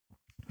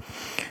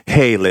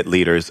Hey, lit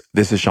leaders,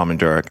 this is Shaman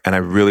Durek, and I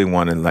really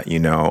want to let you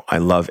know I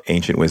love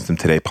Ancient Wisdom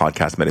Today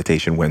podcast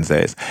Meditation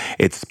Wednesdays.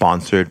 It's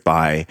sponsored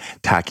by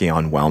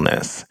Tachyon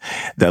Wellness,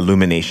 the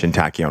Illumination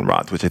Tachyon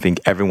rods, which I think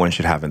everyone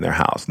should have in their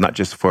house, not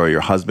just for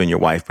your husband, your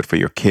wife, but for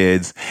your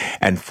kids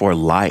and for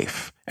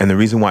life. And the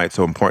reason why it's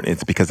so important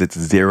is because it's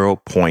 0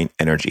 point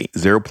energy.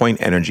 0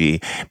 point energy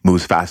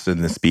moves faster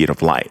than the speed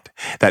of light.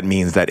 That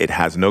means that it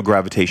has no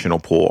gravitational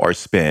pull or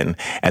spin,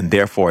 and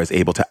therefore is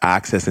able to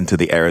access into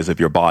the areas of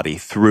your body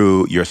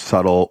through your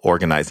subtle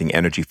organizing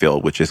energy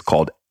field, which is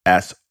called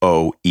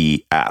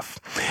SOEF.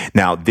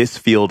 Now, this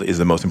field is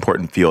the most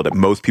important field that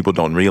most people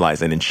don't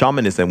realize. And in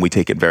shamanism, we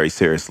take it very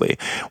seriously.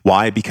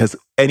 Why? Because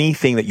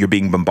anything that you're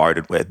being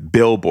bombarded with,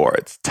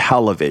 billboards,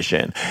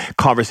 television,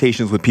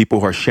 conversations with people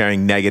who are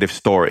sharing negative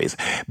stories,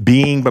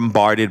 being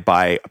bombarded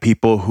by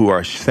people who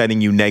are sending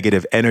you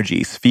negative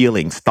energies,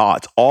 feelings,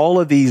 thoughts, all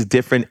of these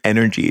different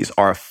energies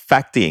are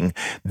affecting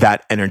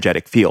that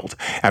energetic field.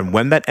 And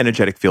when that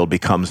energetic field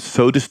becomes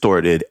so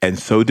distorted and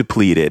so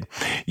depleted,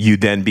 you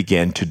then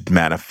begin to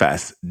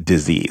manifest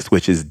disease,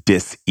 which is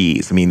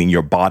dis-ease, meaning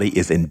your body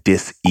is in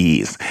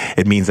dis-ease.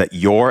 It means that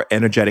your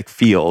energetic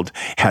field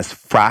has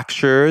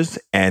fractures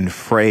and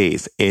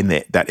frays in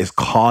it that is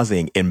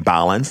causing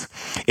imbalance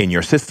in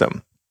your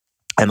system.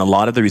 And a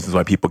lot of the reasons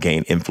why people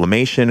gain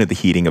inflammation or the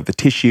heating of the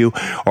tissue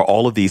or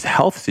all of these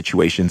health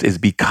situations is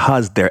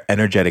because their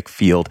energetic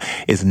field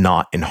is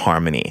not in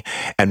harmony.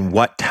 And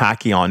what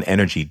tachyon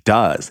energy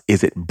does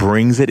is it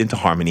brings it into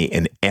harmony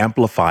and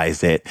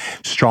amplifies it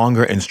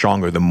stronger and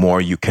stronger the more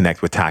you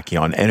connect with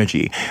tachyon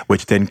energy,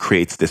 which then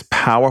creates this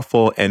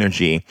powerful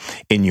energy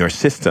in your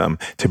system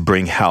to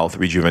bring health,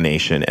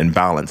 rejuvenation, and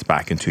balance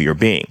back into your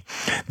being.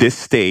 This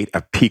state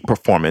of peak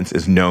performance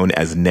is known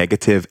as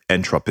negative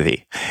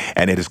entropy,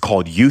 and it is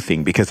called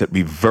youthing because it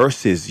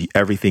reverses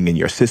everything in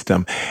your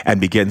system and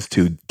begins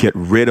to get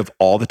rid of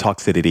all the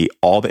toxicity,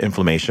 all the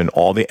inflammation,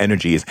 all the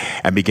energies,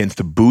 and begins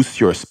to boost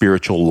your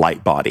spiritual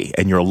light body.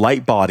 And your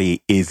light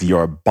body is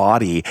your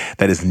body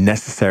that is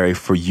necessary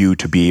for you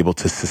to be able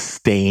to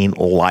sustain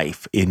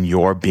life in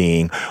your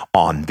being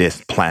on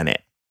this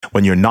planet.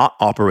 When you're not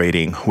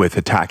operating with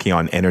a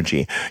tachyon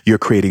energy, you're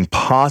creating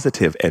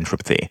positive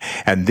entropy.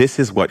 And this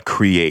is what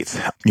creates,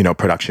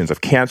 productions of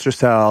cancer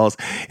cells.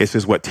 This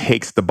is what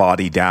takes the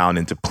body down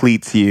and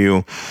depletes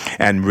you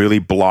and really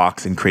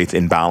blocks and creates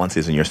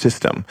imbalances in your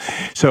system.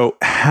 So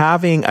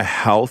having a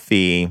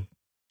healthy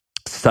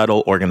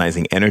subtle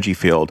organizing energy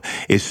field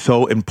is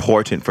so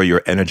important for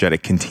your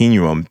energetic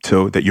continuum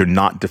so that you're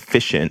not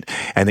deficient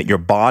and that your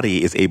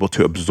body is able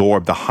to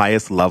absorb the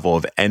highest level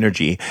of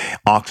energy,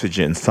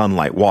 oxygen,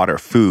 sunlight, water,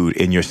 food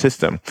in your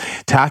system.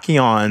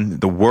 Tachyon,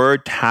 the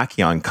word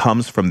tachyon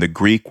comes from the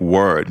Greek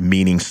word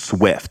meaning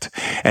swift.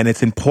 And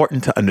it's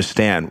important to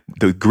understand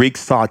the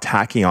Greeks saw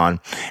tachyon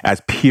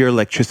as pure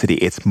electricity.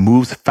 It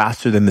moves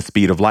faster than the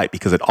speed of light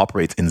because it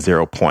operates in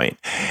 0 point.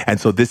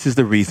 And so this is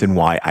the reason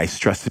why I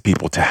stress to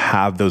people to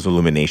have those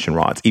illumination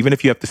rods. Even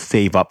if you have to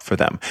save up for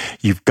them,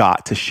 you've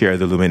got to share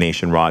the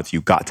illumination rods.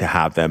 You've got to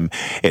have them.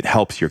 It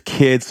helps your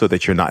kids so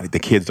that the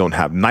kids don't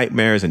have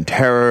nightmares and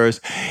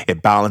terrors.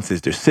 It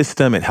balances their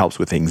system. It helps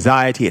with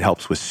anxiety. It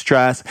helps with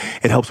stress.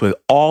 It helps with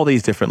all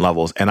these different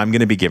levels. And I'm going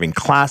to be giving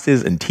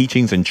classes and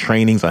teachings and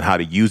trainings on how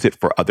to use it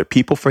for other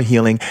people for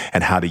healing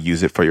and how to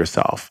use it for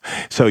yourself.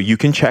 So you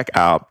can check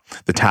out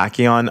the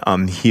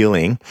Tachyon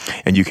healing,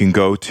 and you can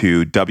go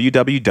to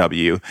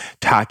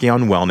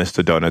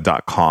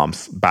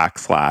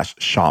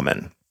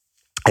www.tachyonwellnesssedona.com/shaman.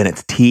 And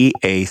it's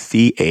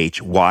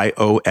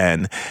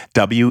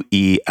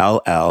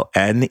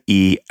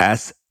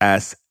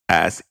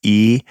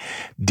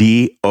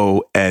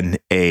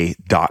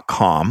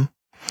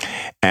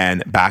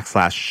and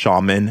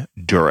 /Shaman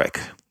Durek.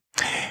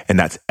 And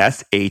that's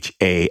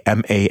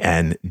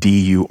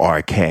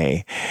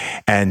SHAMANDURK.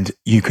 And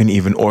you can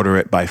even order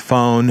it by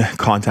phone,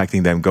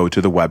 contacting them, go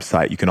to the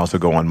website. You can also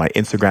go on my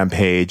Instagram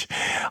page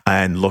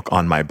and look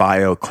on my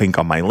bio, click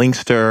on my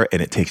Linkster,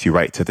 and it takes you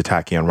right to the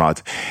tachyon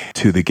rods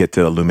to get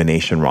the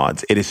illumination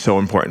rods. It is so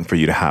important for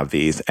you to have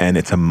these, and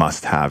it's a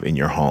must-have in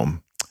your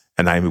home.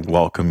 And I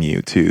welcome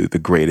you to the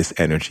greatest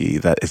energy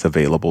that is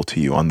available to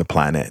you on the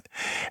planet.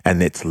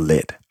 And it's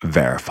lit,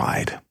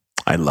 verified.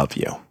 I love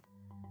you.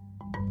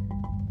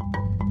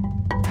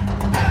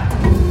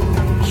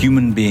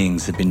 Human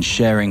beings have been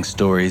sharing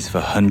stories for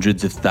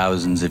hundreds of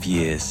thousands of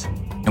years.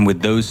 And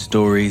with those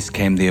stories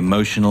came the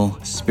emotional,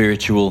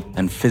 spiritual,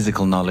 and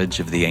physical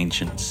knowledge of the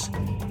ancients.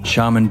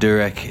 Shaman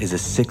Durek is a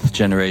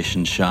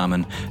 6th-generation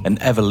shaman, an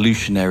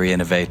evolutionary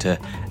innovator,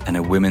 and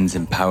a women's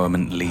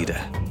empowerment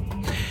leader.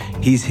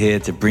 He's here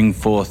to bring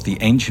forth the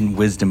ancient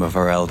wisdom of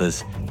our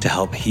elders to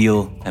help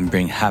heal and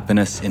bring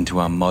happiness into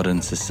our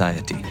modern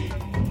society.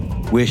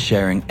 We're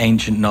sharing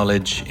ancient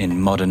knowledge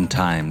in modern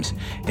times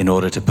in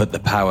order to put the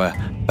power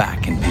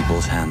back in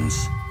people's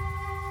hands.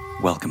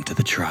 Welcome to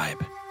the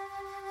tribe.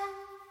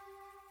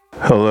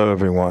 Hello,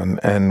 everyone,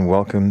 and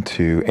welcome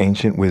to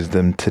Ancient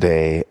Wisdom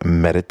Today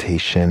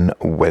Meditation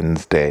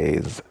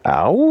Wednesdays.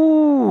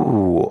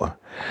 Ow!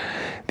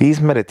 These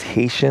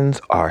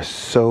meditations are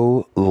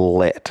so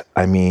lit.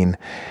 I mean,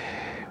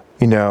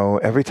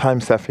 every time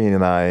Stephanie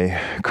and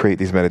I create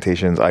these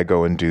meditations, I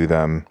go and do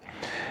them.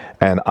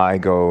 And I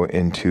go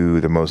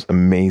into the most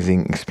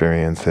amazing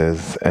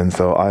experiences. And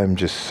so I'm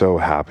just so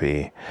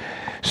happy,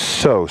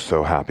 so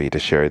happy to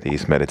share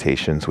these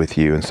meditations with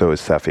you. And so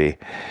is Sephi.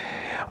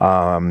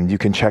 You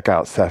can check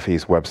out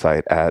Sephi's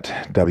website at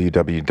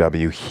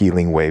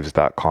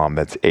www.healingwaves.com.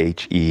 That's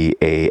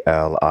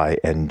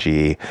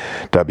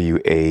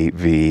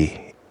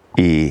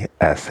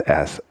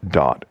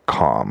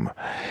HEALingwaves.com.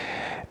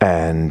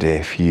 And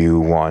if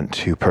you want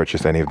to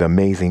purchase any of the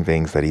amazing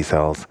things that he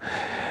sells,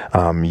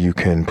 you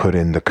can put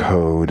in the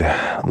code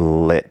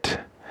LIT,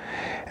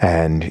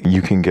 and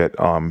you can get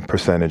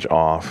percentage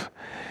off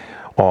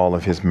all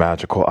of his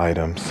magical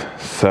items.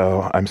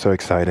 So I'm so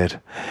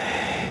excited.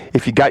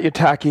 If you got your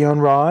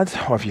tachyon rods,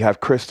 or if you have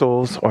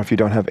crystals, or if you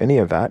don't have any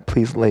of that,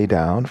 please lay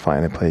down,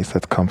 find a place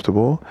that's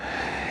comfortable,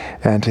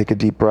 and take a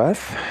deep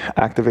breath.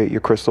 Activate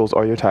your crystals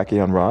or your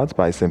tachyon rods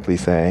by simply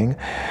saying,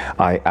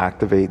 I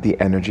activate the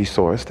energy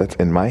source that's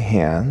in my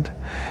hand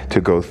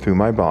to go through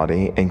my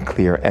body and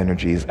clear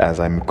energies as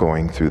I'm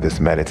going through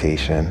this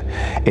meditation.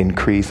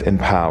 Increase in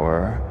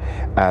power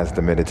as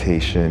the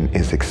meditation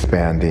is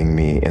expanding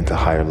me into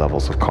higher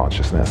levels of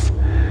consciousness.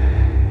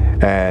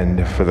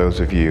 And for those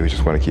of you who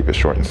just want to keep it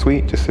short and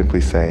sweet, just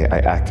simply say, I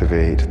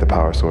activate the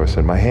power source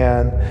in my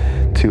hand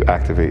to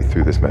activate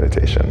through this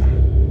meditation.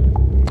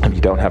 If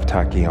you don't have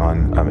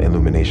tachyon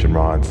illumination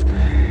rods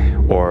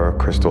or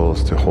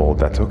crystals to hold,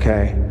 that's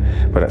okay.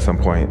 But at some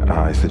point,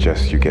 I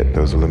suggest you get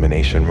those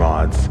illumination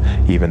rods,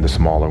 even the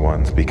smaller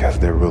ones, because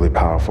they're really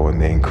powerful and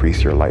they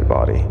increase your light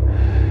body.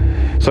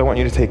 So I want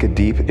you to take a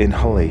deep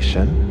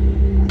inhalation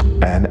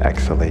and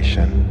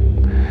exhalation.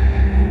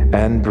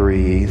 And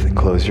breathe,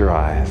 close your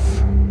eyes,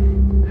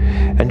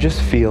 and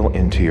just feel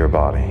into your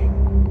body.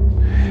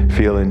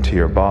 Feel into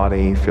your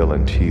body, feel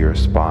into your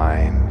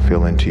spine,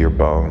 feel into your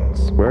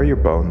bones. Where are your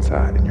bones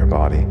at in your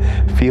body?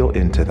 Feel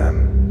into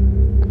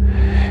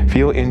them.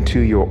 Feel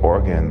into your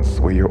organs,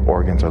 where your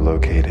organs are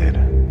located,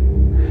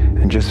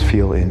 and just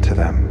feel into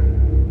them.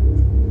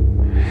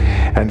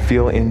 And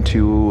feel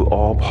into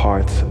all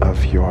parts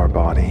of your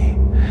body.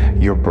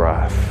 Your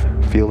breath.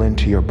 Feel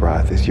into your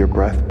breath. Is your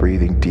breath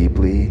breathing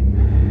deeply?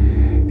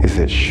 Is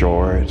it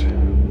short?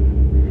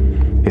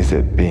 Is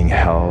it being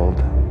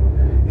held?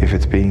 If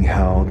it's being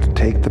held,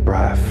 take the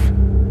breath.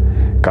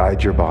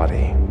 Guide your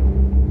body.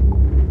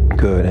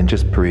 Good, and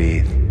just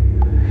breathe.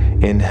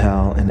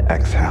 Inhale and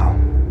exhale.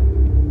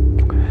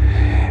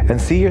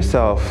 And see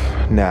yourself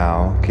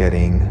now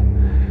getting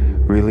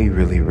really,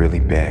 really, really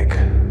big.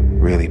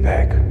 Really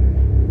big.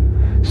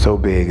 So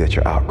big that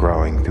you're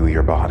outgrowing through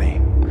your body.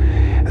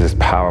 This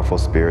powerful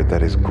spirit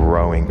that is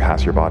growing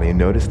past your body. And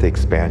notice the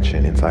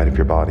expansion inside of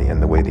your body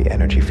and the way the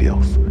energy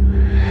feels.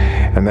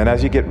 And then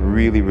as you get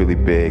really, really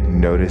big,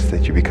 notice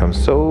that you become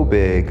so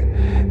big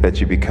that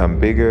you become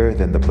bigger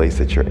than the place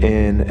that you're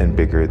in, and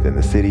bigger than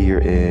the city you're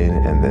in,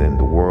 and then in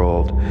the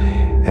world,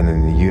 and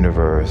in the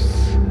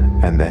universe.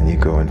 And then you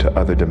go into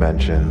other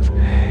dimensions,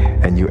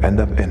 and you end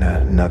up in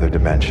another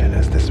dimension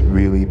as this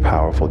really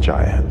powerful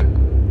giant.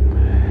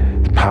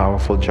 This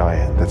powerful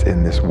giant that's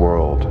in this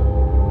world,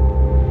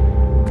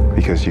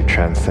 because you've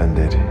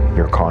transcended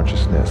your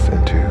consciousness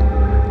into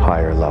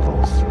higher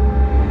levels.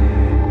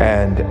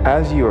 And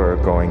as you are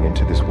going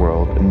into this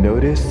world,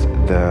 notice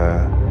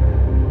the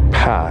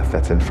path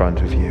that's in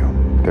front of you.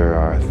 There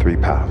are 3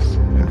 paths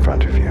in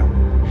front of you.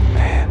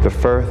 The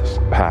first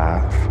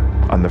path,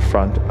 on the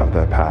front of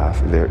the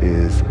path, there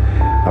is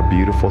a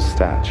beautiful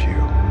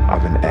statue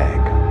of an egg.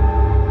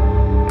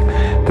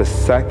 The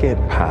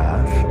second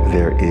path,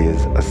 there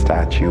is a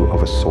statue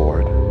of a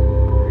sword.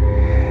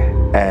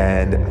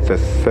 And the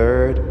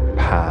third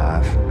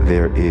path,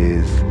 there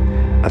is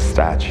a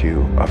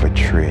statue of a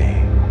tree.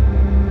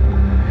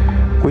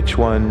 Which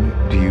one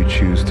do you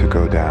choose to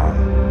go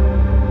down?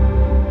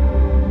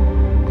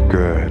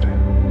 Good.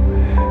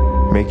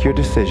 Make your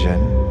decision.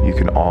 You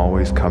can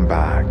always come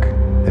back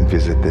and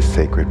visit this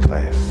sacred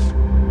place.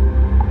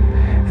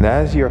 And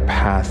as you're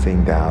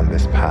passing down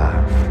this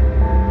path,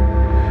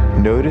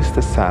 notice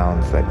the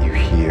sounds that you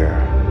hear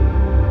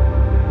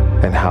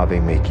and how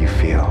they make you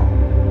feel.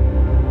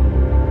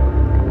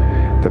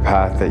 The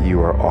path that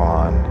you are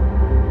on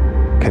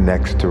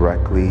connects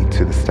directly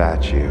to the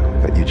statue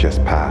that you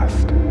just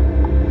passed.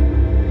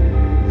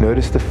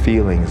 Notice the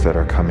feelings that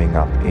are coming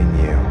up in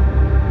you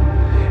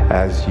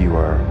as you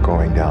are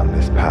going down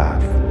this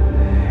path.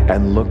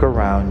 And look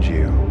around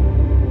you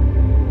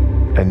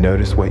and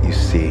notice what you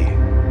see.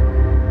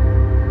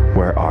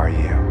 Where are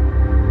you?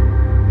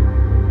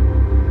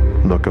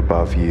 Look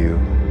above you,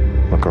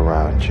 look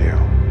around you.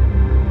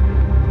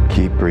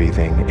 Keep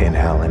breathing,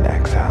 inhale and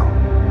exhale.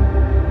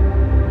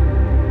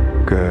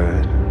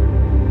 Good.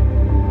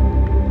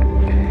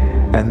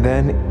 And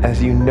then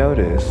as you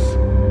notice,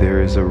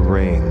 there is a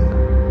ring.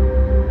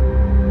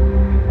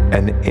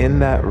 And in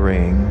that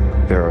ring,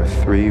 there are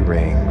 3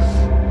 rings.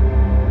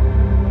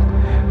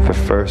 The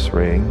first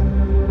ring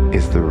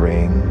is the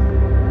ring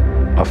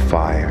of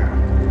fire.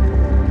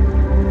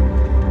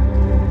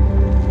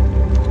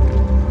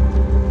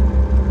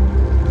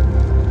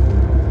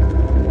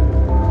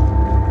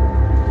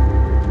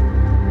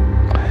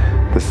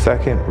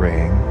 second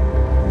ring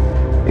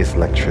is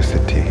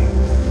electricity.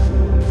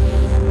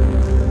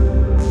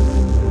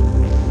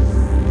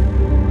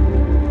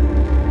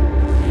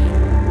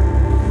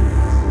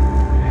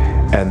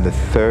 And the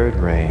third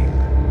ring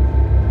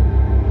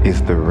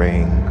is the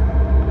ring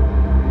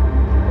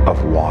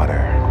of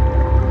water.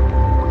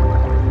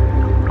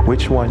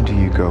 Which one do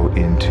you go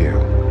into?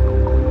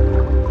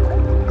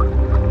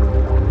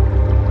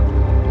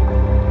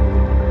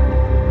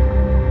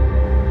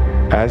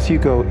 As you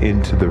go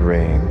into the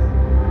ring,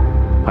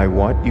 I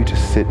want you to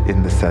sit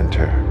in the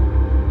center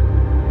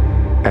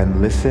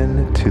and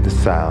listen to the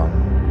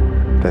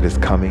sound that is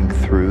coming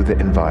through the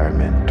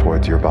environment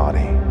towards your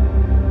body.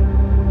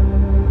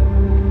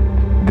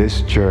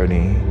 This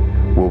journey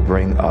will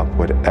bring up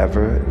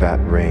whatever that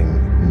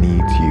ring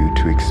needs you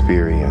to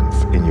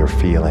experience in your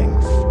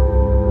feelings.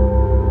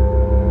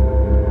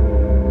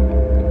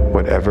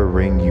 Whatever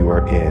ring you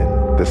are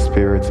in, the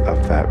spirits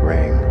of that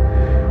ring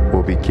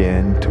will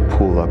begin to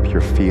pull up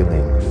your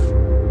feelings,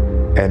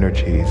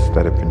 energies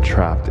that have been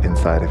trapped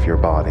inside of your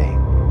body,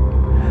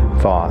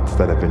 thoughts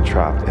that have been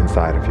trapped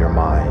inside of your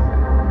mind.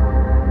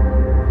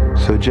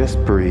 So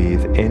just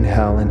breathe,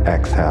 inhale and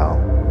exhale,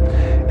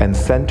 and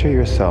center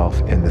yourself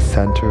in the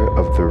center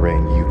of the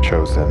ring you've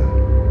chosen.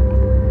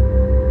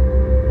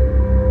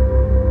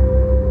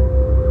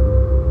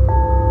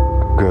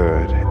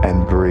 Good,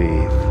 and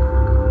breathe.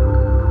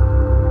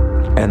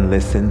 And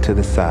listen to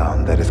the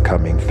sound that is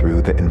coming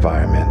through the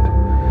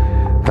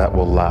environment that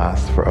will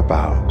last for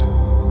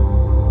about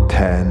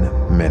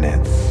 10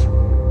 minutes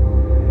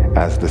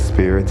as the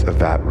spirits of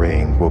that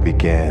ring will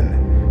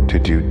begin to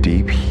do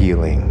deep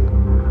healing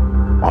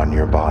on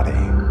your body.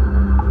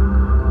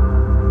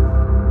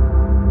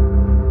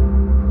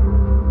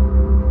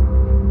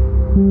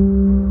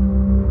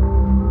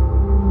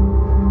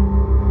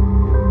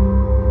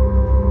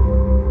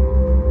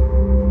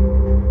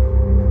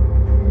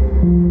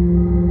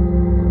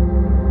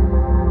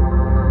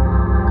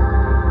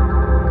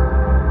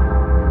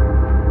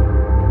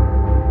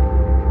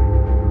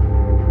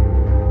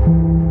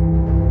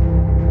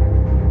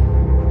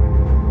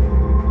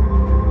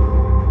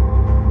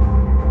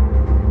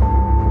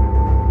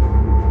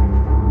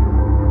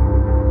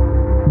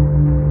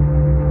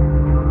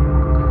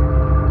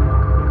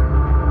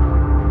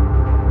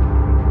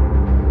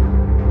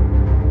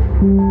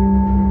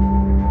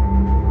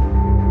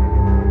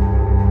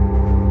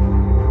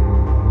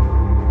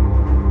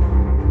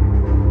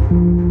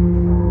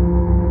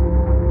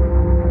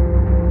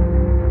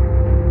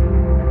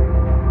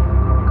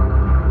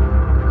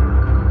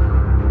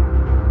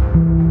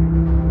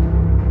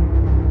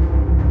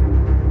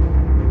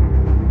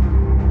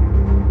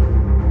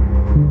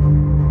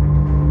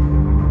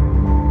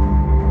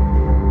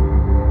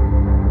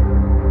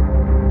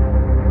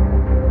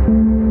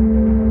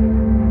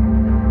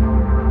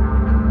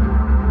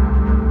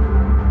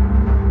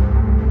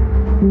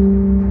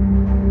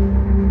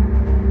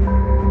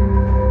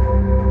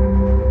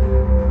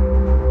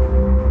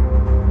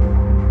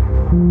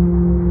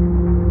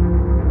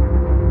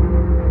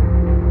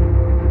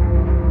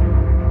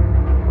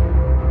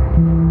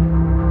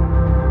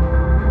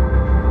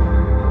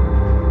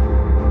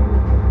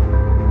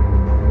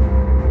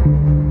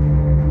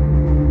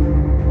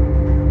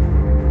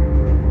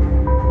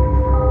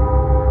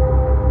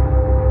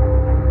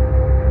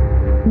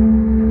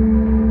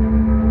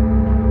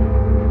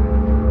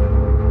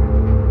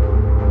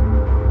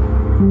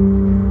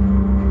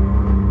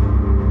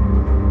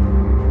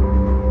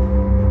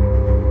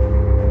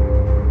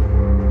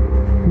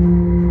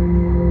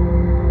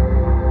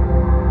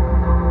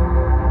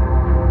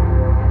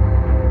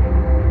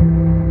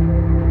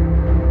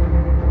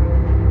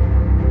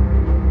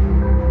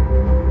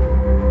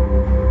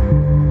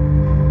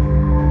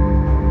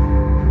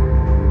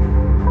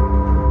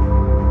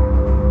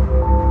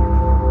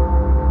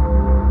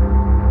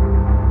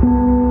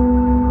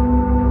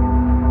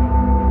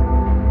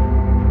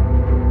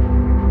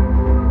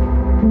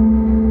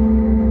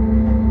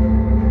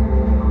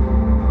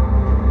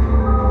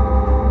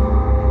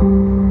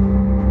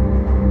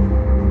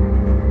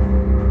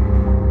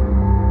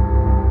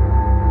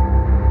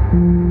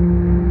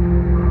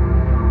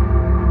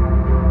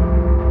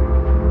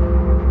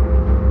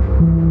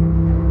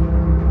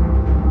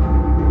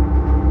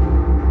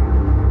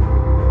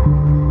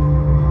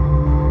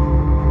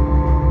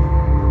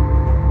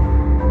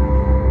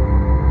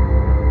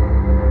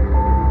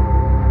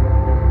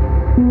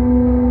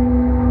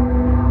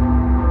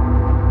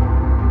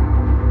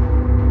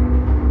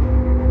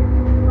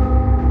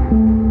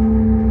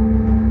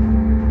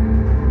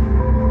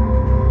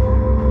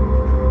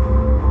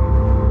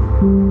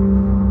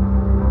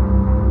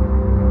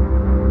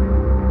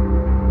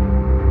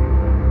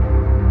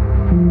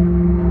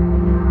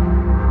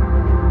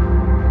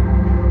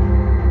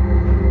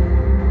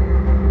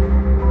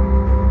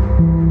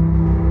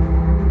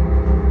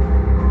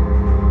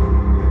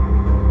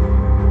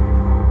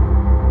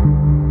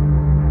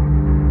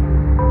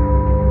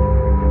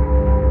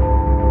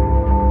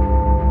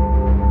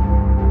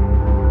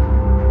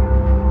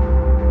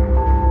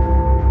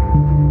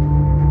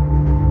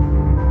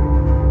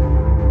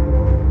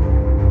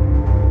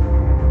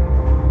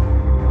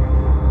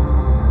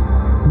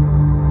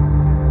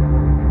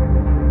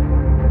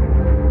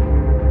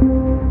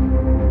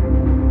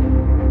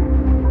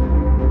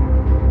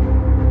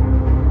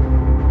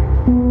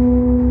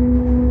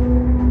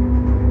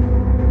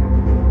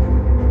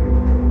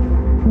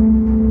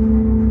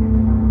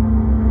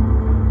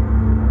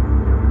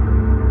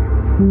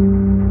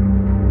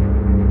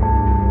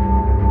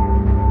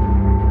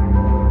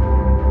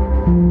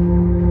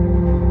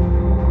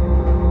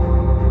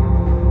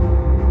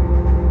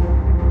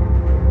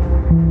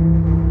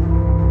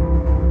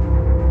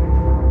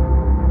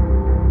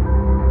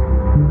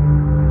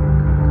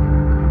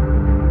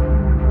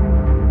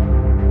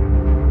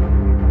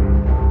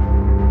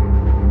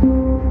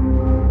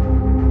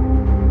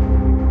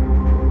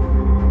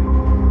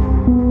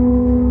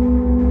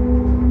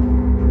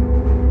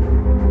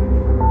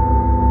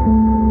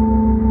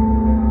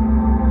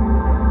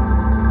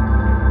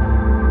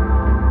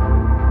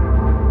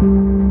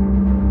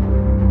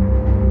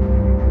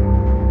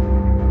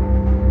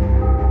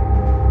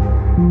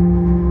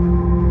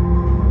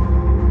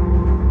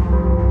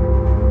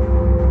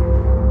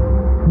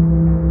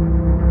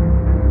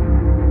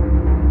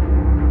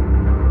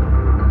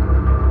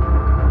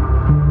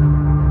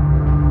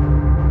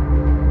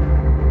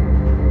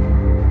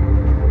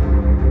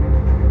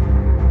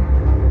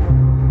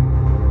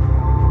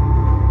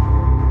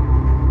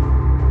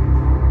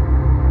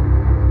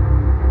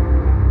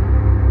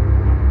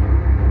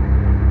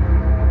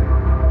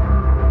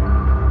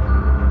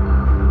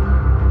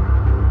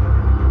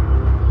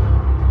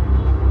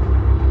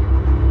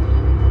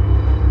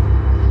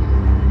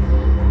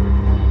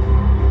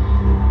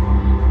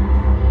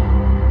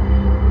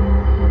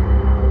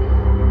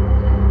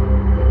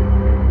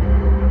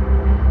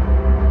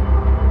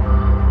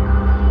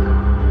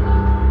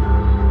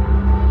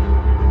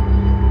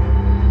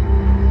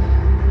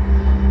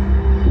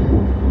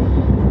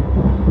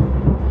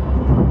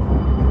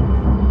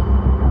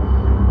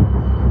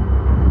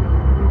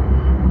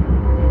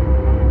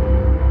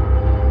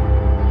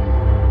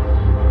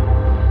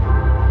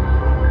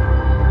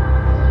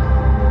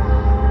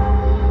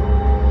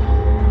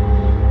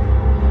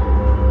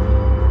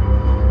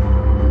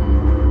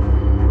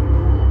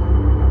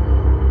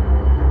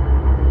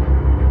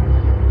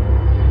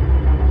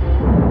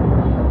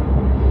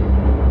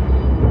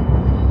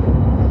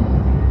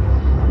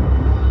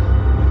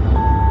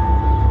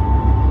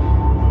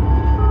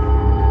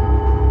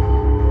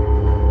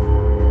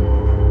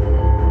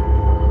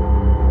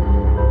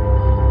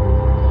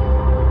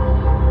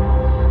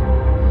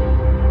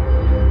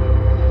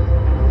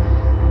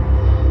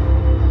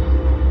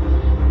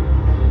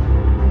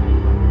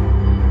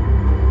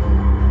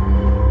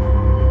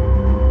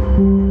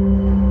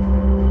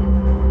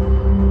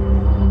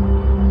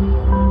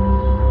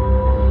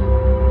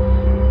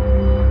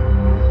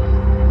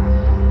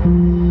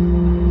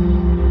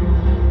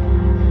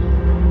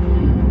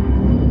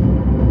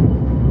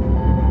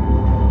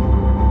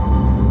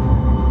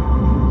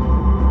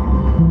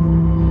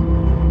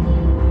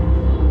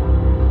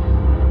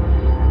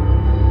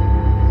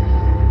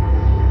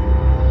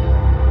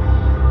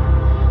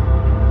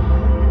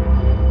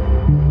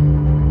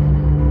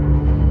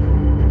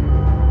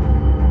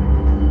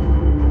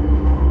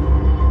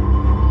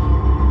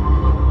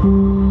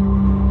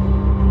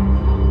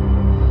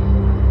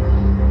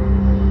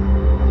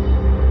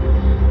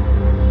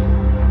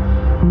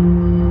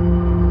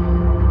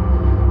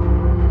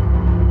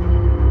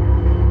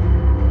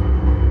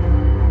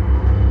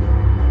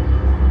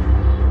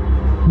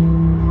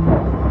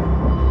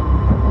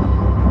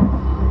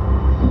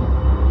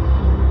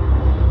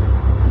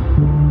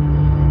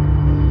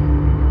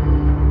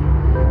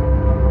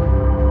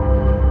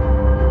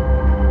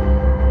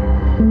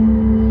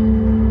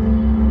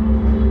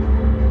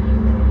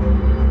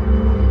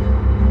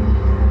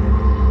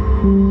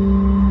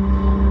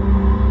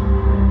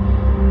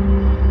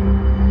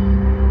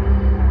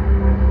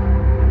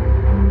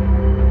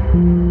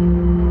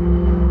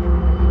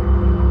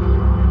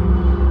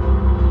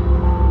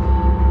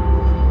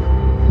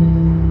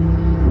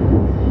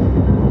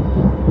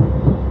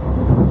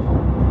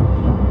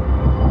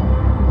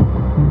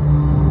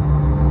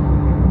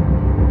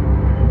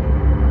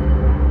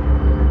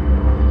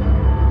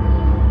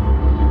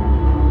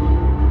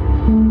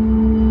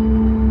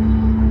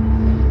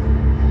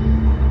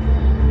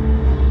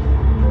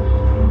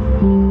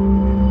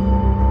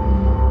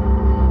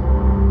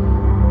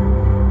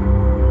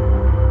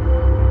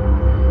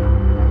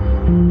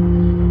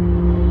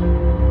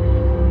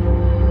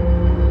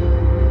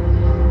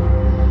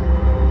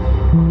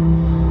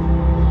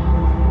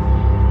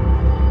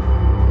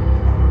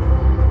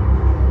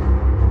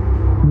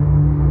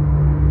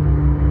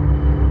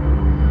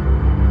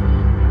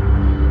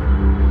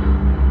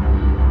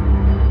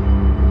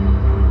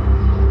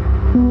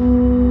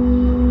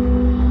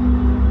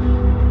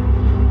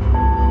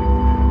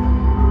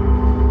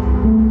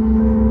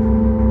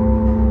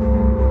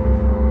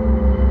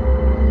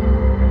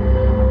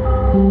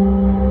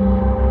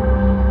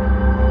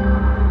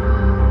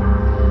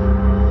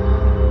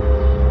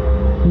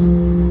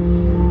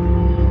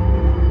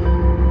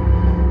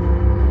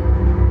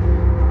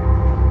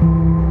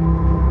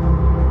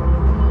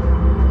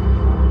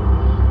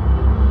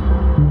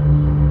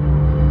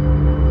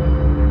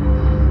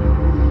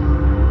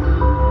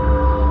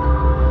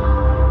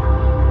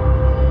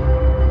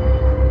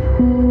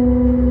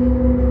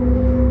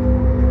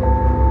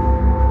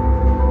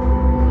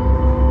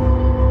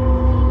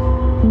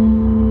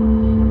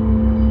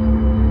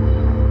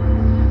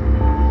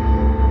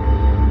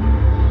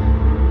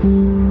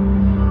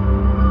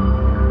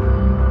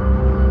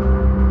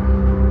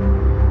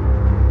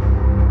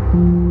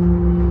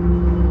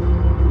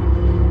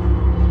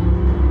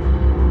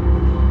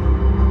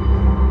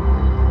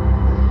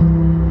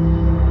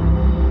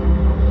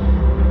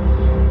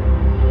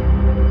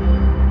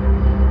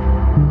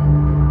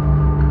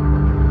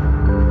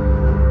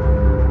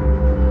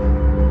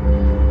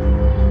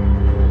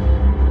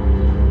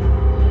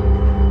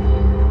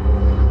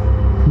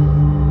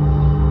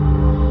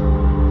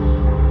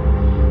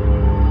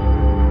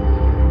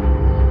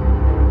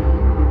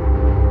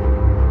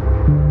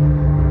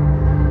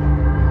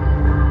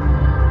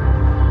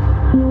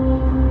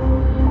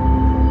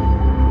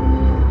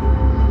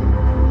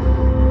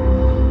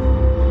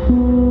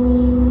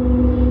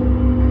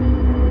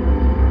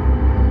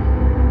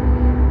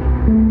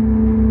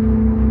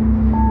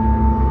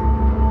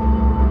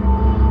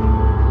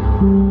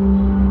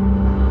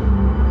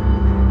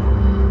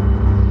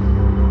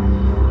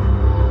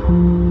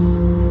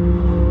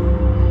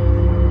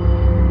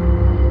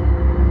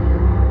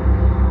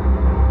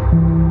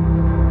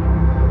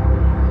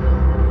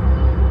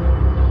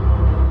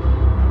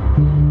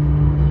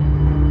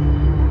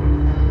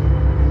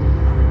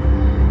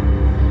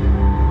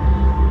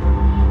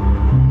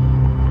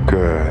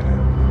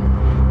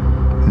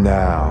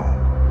 Now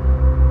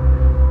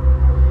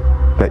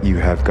that you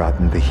have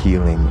gotten the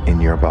healing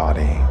in your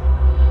body,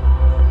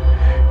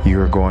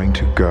 you are going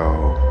to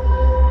go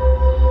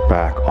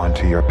back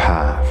onto your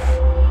path.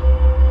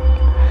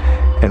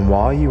 And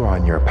while you're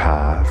on your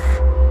path,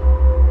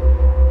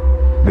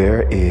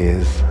 there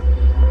is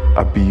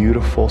a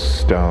beautiful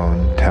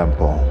stone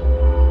temple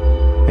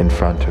in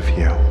front of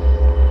you.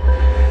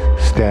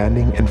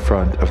 Standing in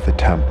front of the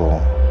temple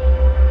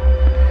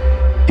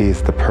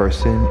is the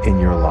person in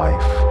your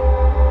life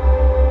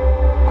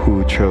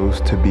who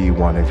chose to be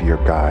one of your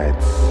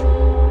guides,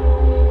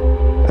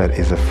 that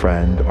is a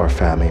friend or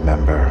family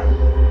member.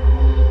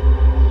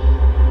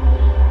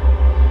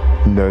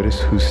 Notice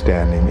who's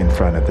standing in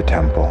front of the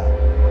temple.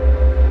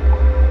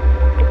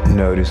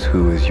 Notice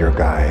who is your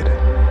guide.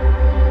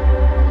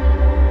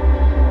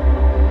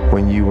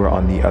 When you were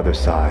on the other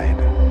side,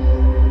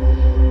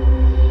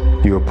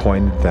 you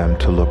appointed them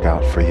to look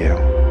out for you,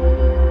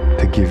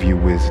 to give you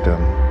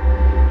wisdom,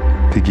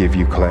 to give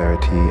you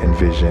clarity and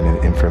vision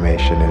and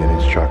information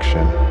and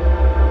instruction.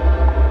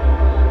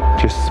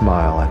 Just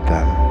smile at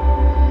them.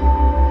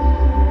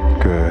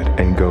 Good.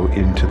 And go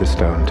into the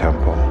stone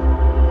temple.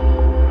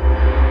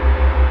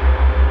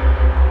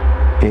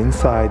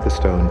 Inside the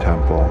stone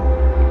temple,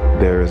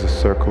 there is a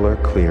circular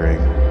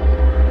clearing.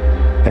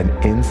 And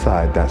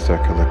inside that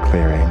circular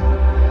clearing,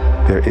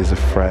 there is a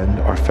friend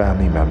or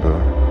family member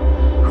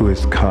who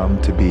has come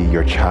to be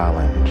your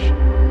challenge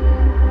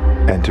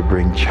and to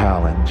bring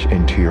challenge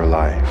into your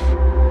life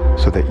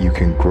so that you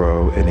can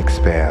grow and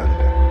expand.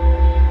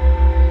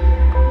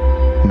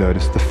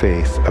 Notice the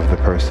face of the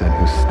person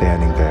who's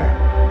standing there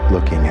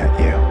looking at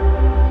you.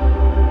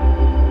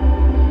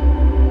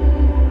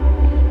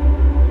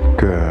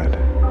 Good.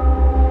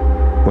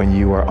 When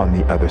you are on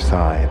the other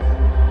side,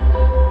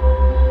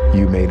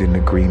 you made an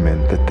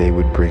agreement that they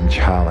would bring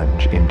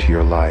challenge into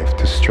your life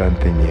to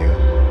strengthen you,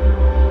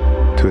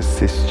 to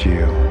assist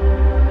you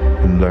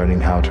in learning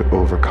how to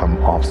overcome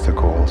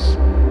obstacles,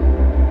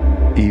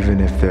 even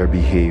if their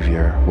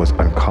behavior was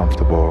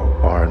uncomfortable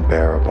or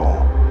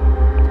unbearable.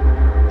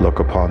 Look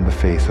upon the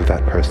face of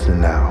that person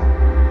now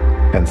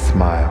and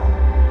smile.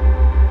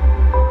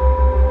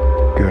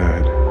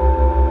 Good.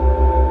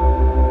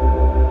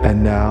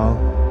 And now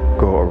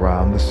go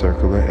around the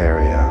circular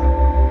area.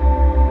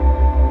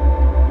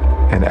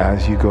 And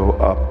as you go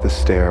up the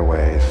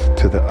stairways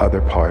to the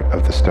other part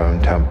of the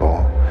stone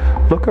temple,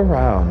 look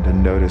around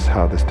and notice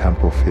how this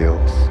temple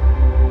feels.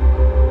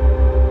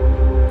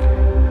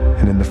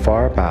 And in the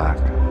far back,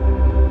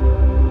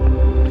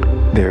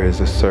 there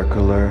is a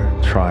circular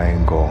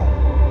triangle,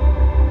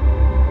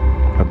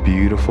 a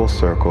beautiful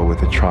circle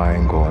with a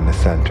triangle in the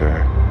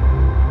center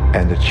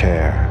and a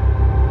chair.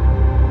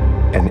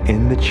 And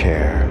in the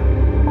chair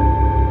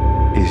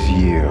is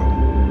you.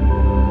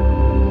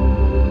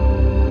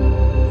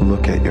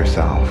 Look at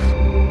yourself.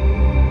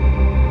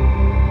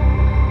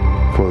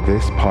 For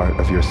this part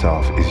of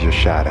yourself is your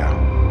shadow.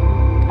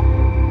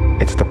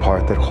 It's the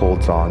part that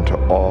holds on to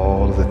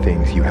all of the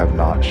things you have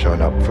not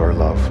shown up for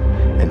love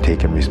and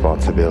taken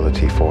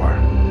responsibility for.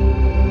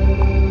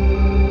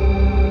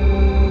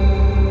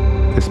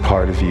 This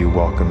part of you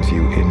welcomes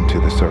you into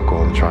the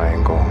circle and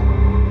triangle.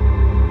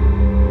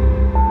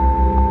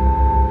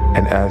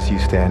 And as you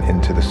stand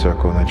into the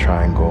circle and the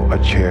triangle,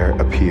 a chair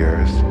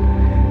appears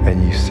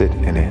and you sit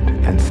in it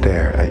and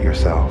stare at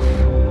yourself.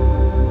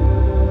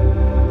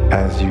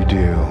 As you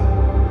do,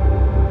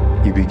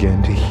 you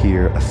begin to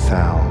hear a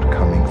sound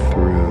coming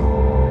through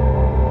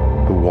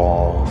the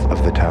walls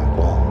of the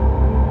temple.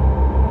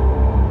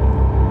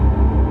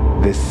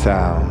 This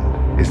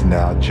sound is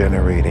now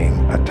generating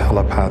a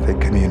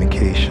telepathic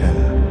communication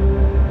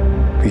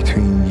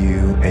between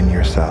you and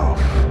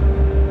yourself.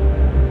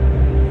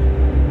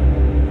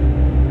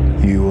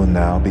 You will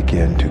now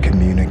begin to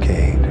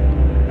communicate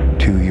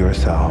to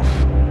yourself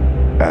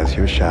as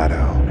your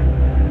shadow,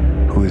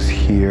 who is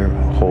here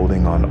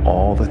holding on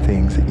all the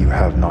things that you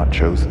have not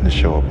chosen to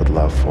show up with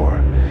love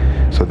for,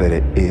 so that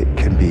it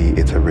can be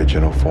its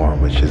original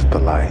form, which is the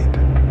light.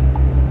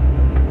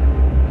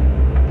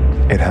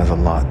 It has a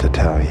lot to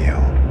tell you.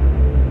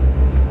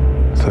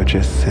 So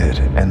just sit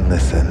and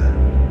listen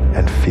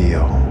and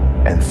feel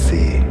and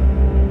see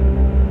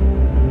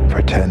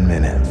for 10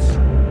 minutes.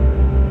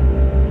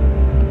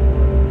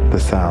 The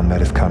sound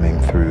that is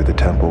coming through the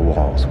temple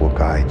walls will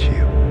guide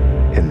you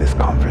in this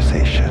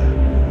conversation.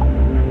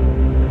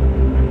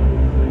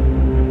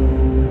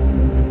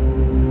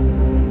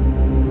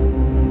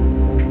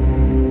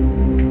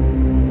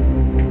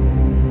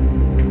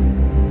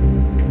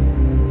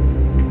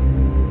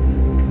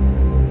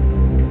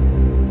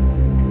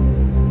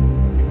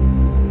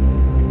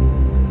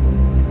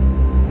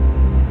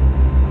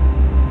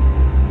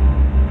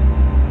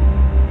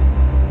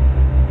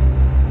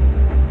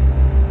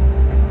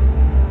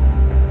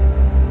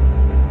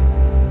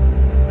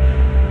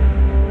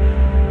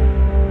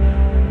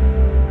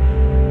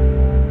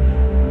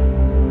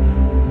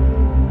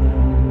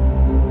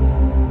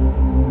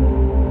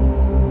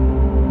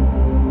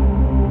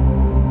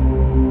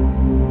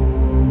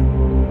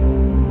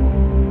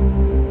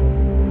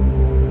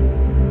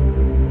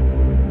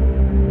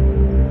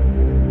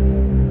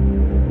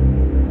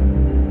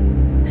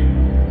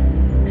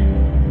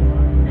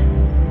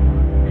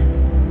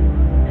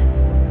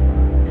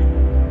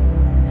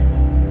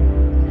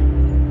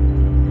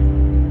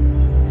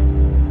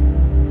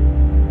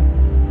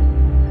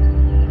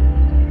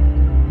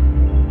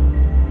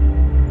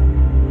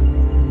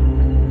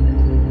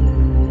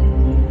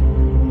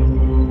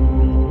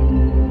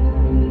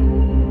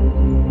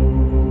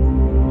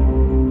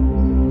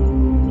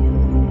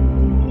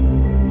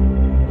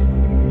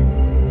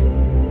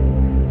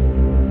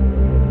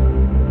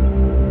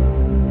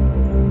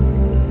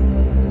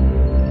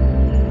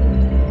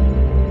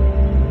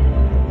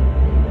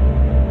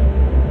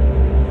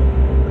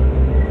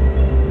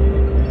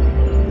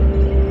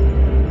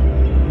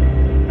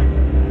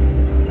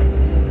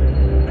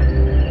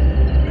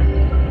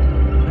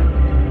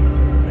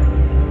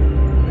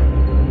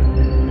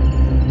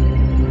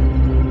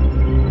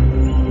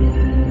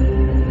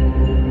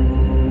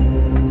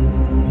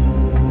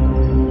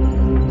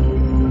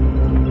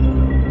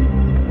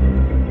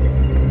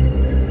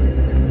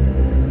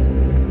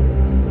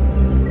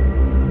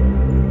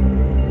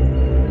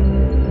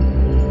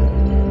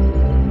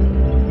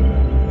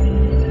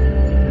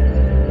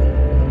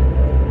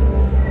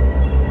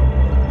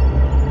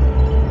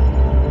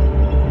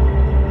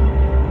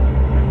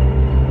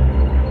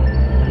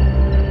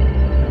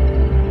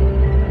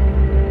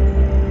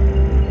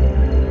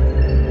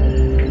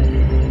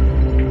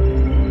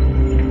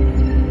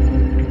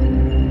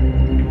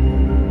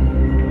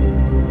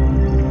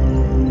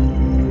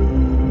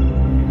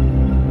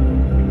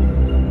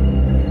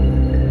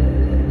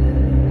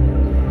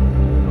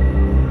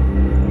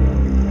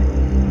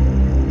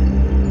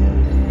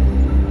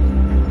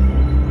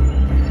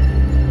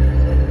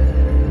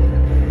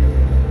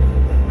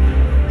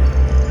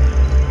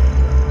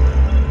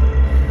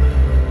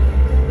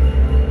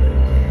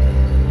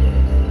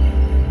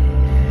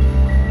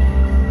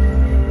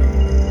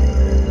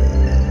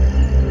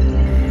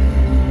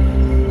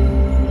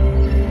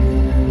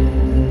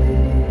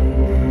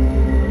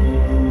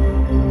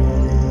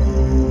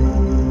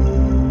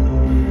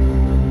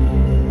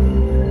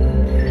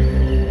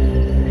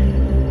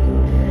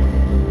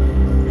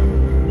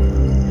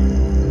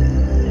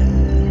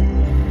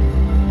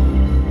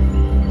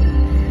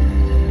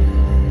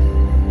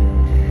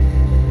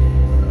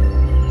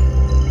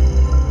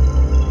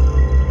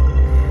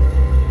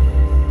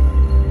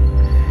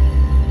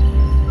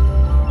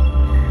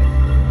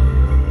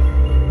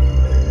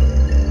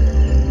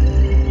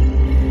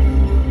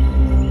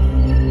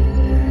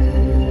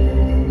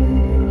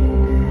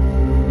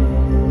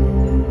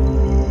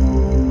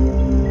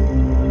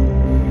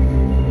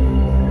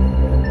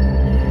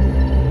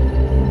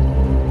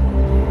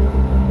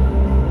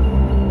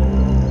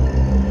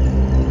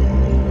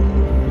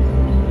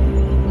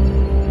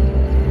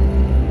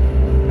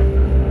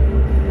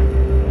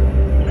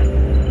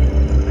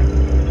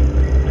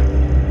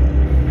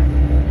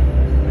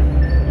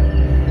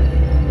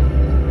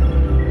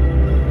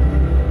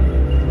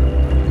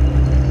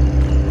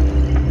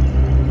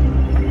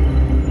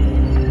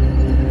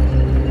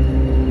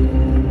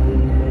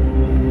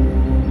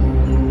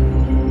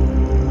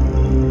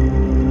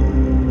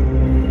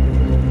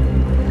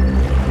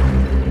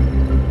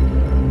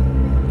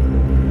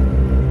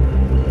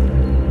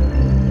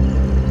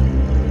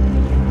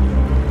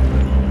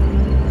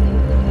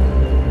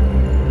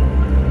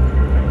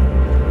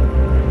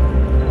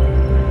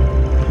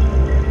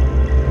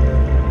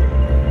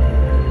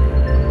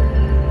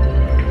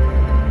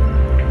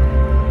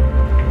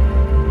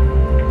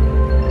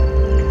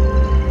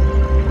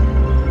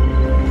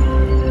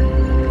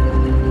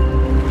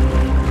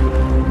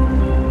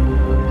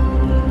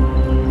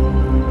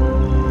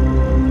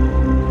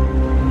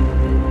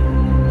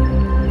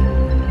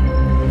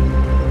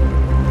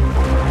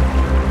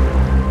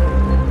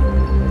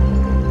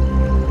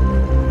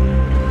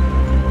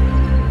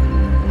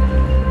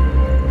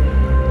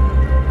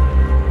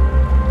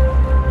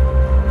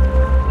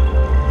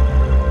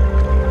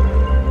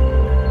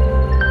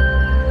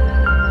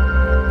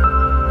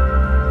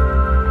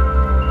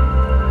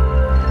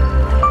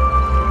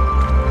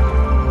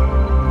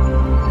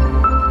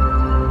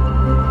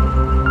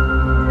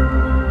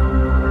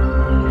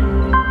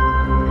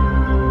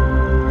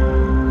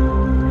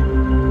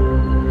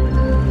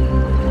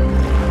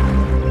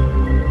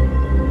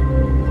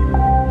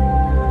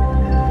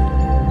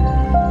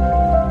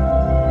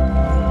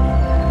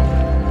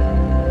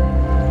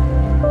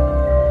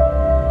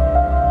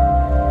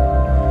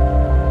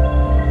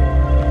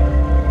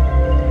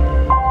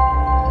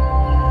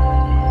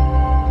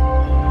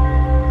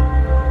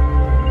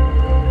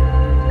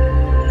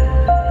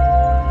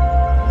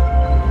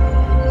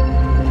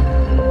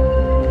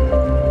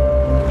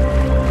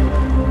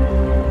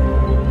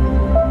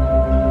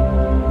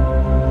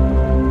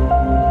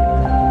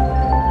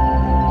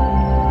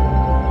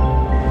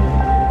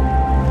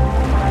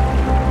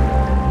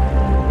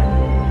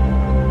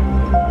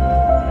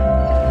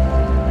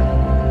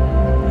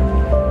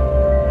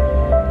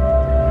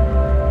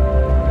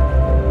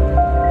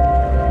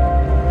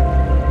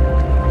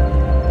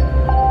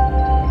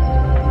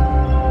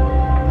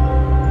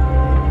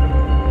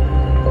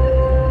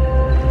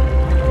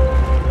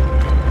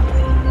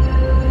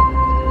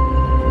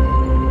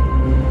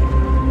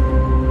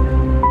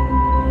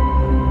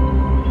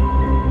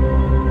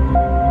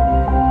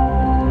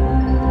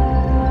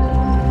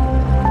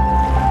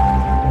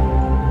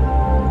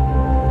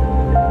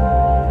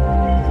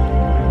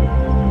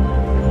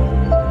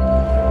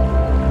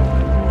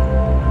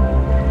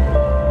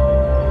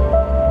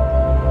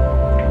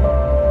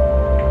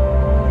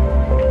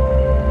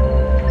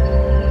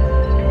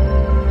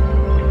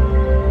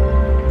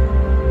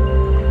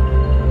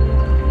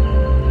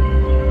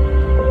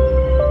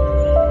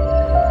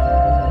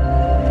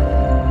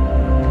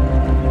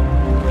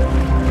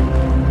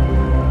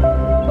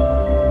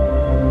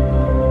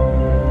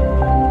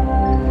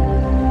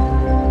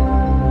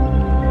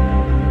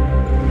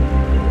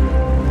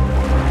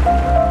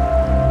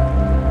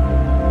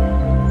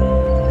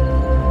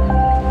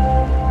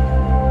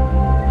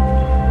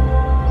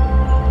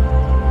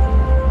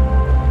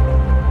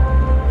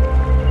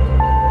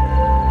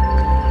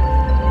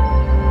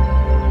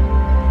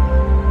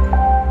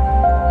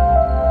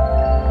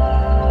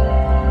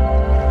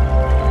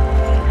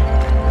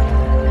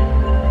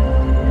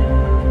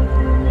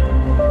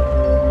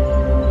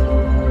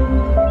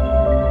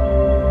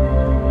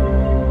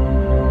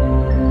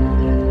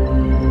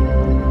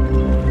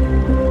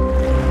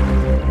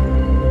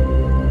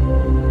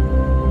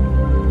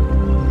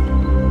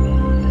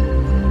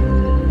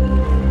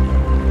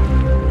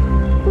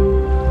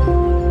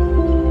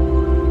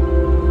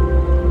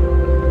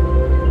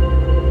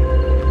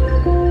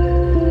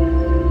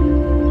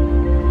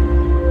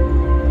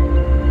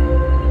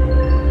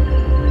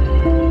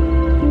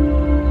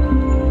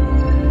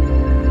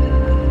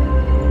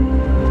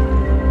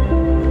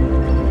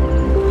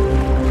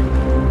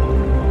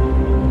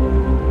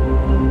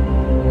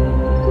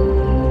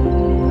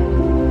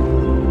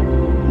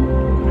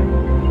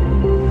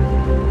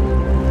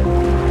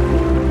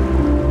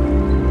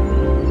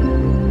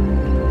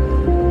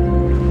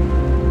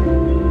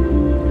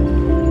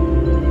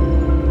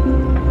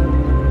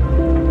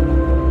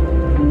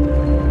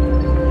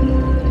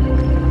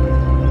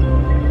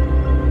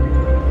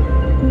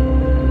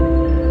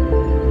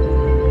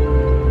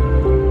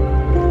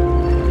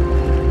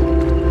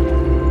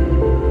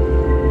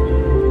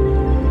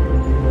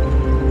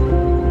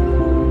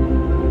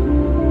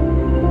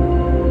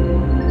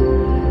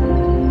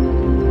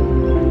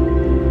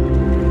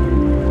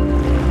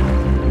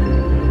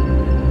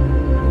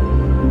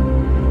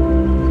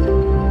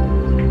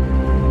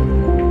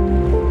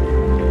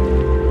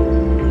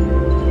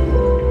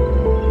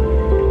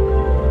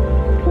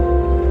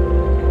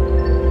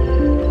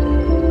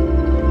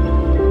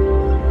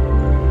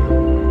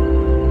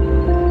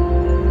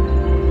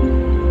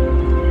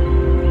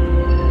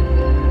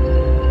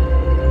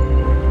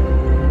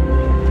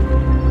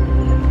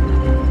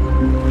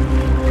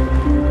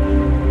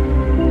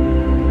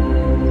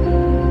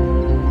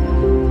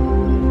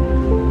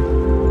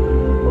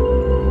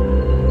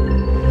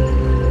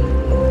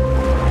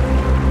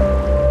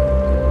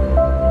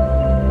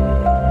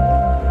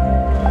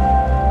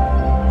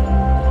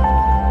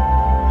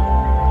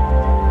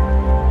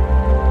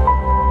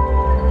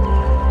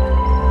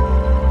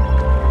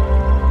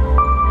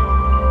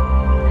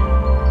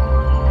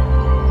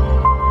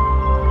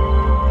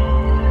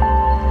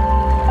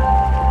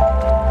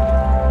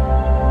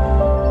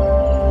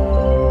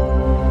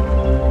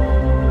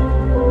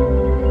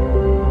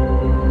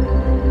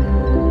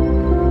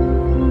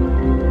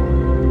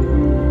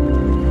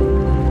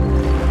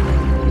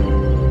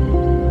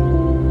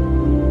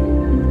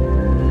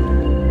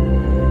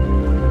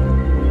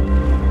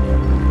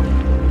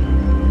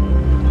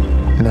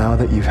 Now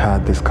that you've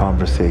had this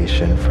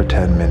conversation for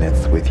 10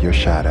 minutes with your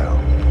shadow,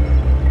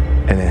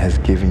 and it has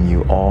given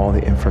you all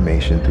the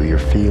information through your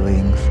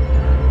feelings,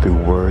 through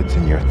words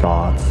in your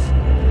thoughts,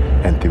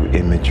 and through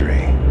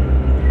imagery,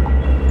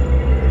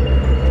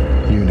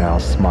 you now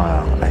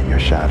smile at your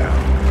shadow,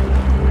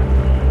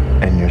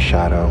 and your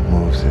shadow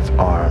moves its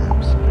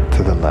arms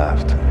to the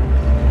left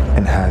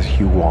and has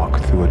you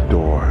walk through a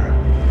door.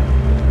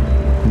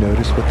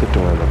 Notice what the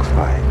door looks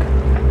like.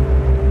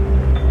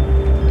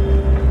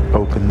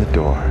 Open the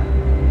door,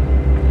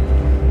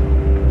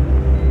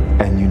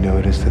 and you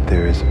notice that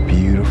there is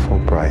beautiful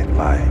bright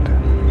light,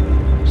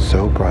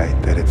 so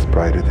bright that it's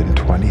brighter than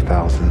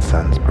 20,000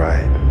 suns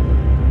bright.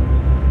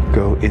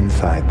 Go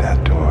inside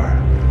that door.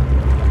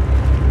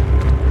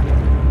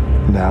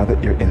 Now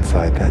that you're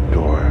inside that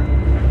door,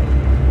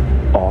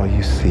 all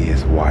you see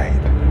is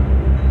white.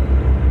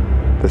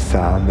 The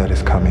sound that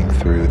is coming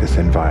through this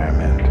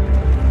environment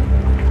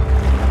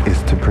is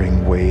to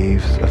bring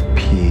waves of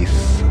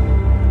peace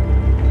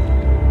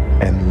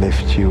and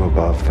lift you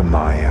above the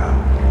Maya,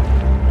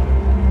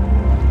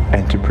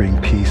 and to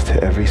bring peace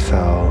to every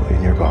cell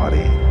in your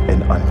body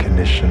and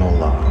unconditional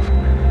love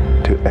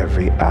to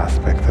every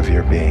aspect of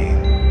your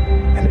being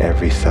and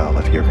every cell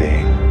of your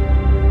being.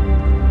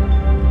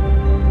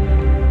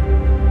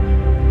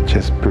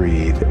 Just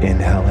breathe,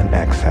 inhale and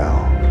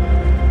exhale,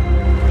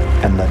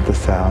 and let the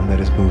sound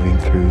that is moving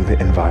through the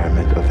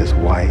environment of this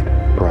white,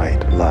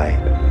 bright light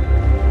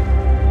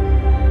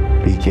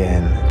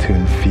begin to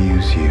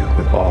infuse you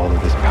with all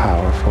of this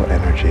powerful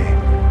energy.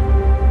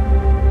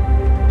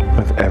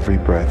 With every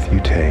breath you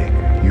take,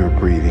 you're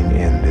breathing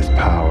in this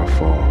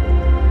powerful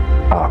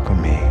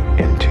alchemy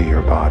into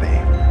your body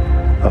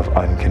of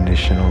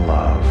unconditional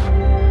love,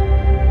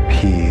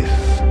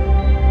 peace,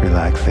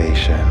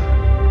 relaxation,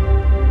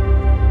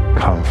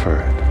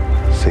 comfort,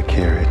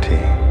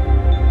 security,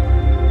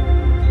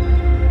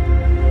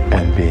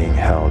 and being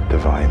held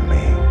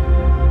divinely.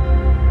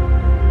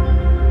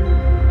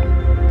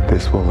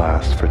 This will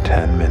last for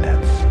 10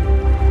 minutes.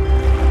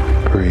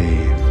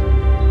 Breathe.